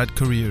postgrad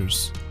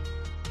careers.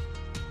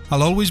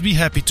 I'll always be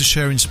happy to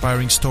share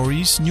inspiring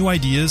stories, new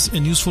ideas,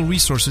 and useful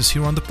resources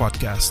here on the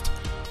podcast.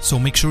 So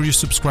make sure you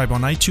subscribe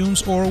on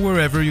iTunes or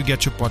wherever you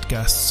get your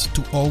podcasts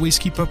to always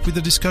keep up with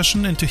the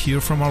discussion and to hear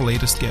from our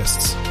latest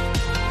guests.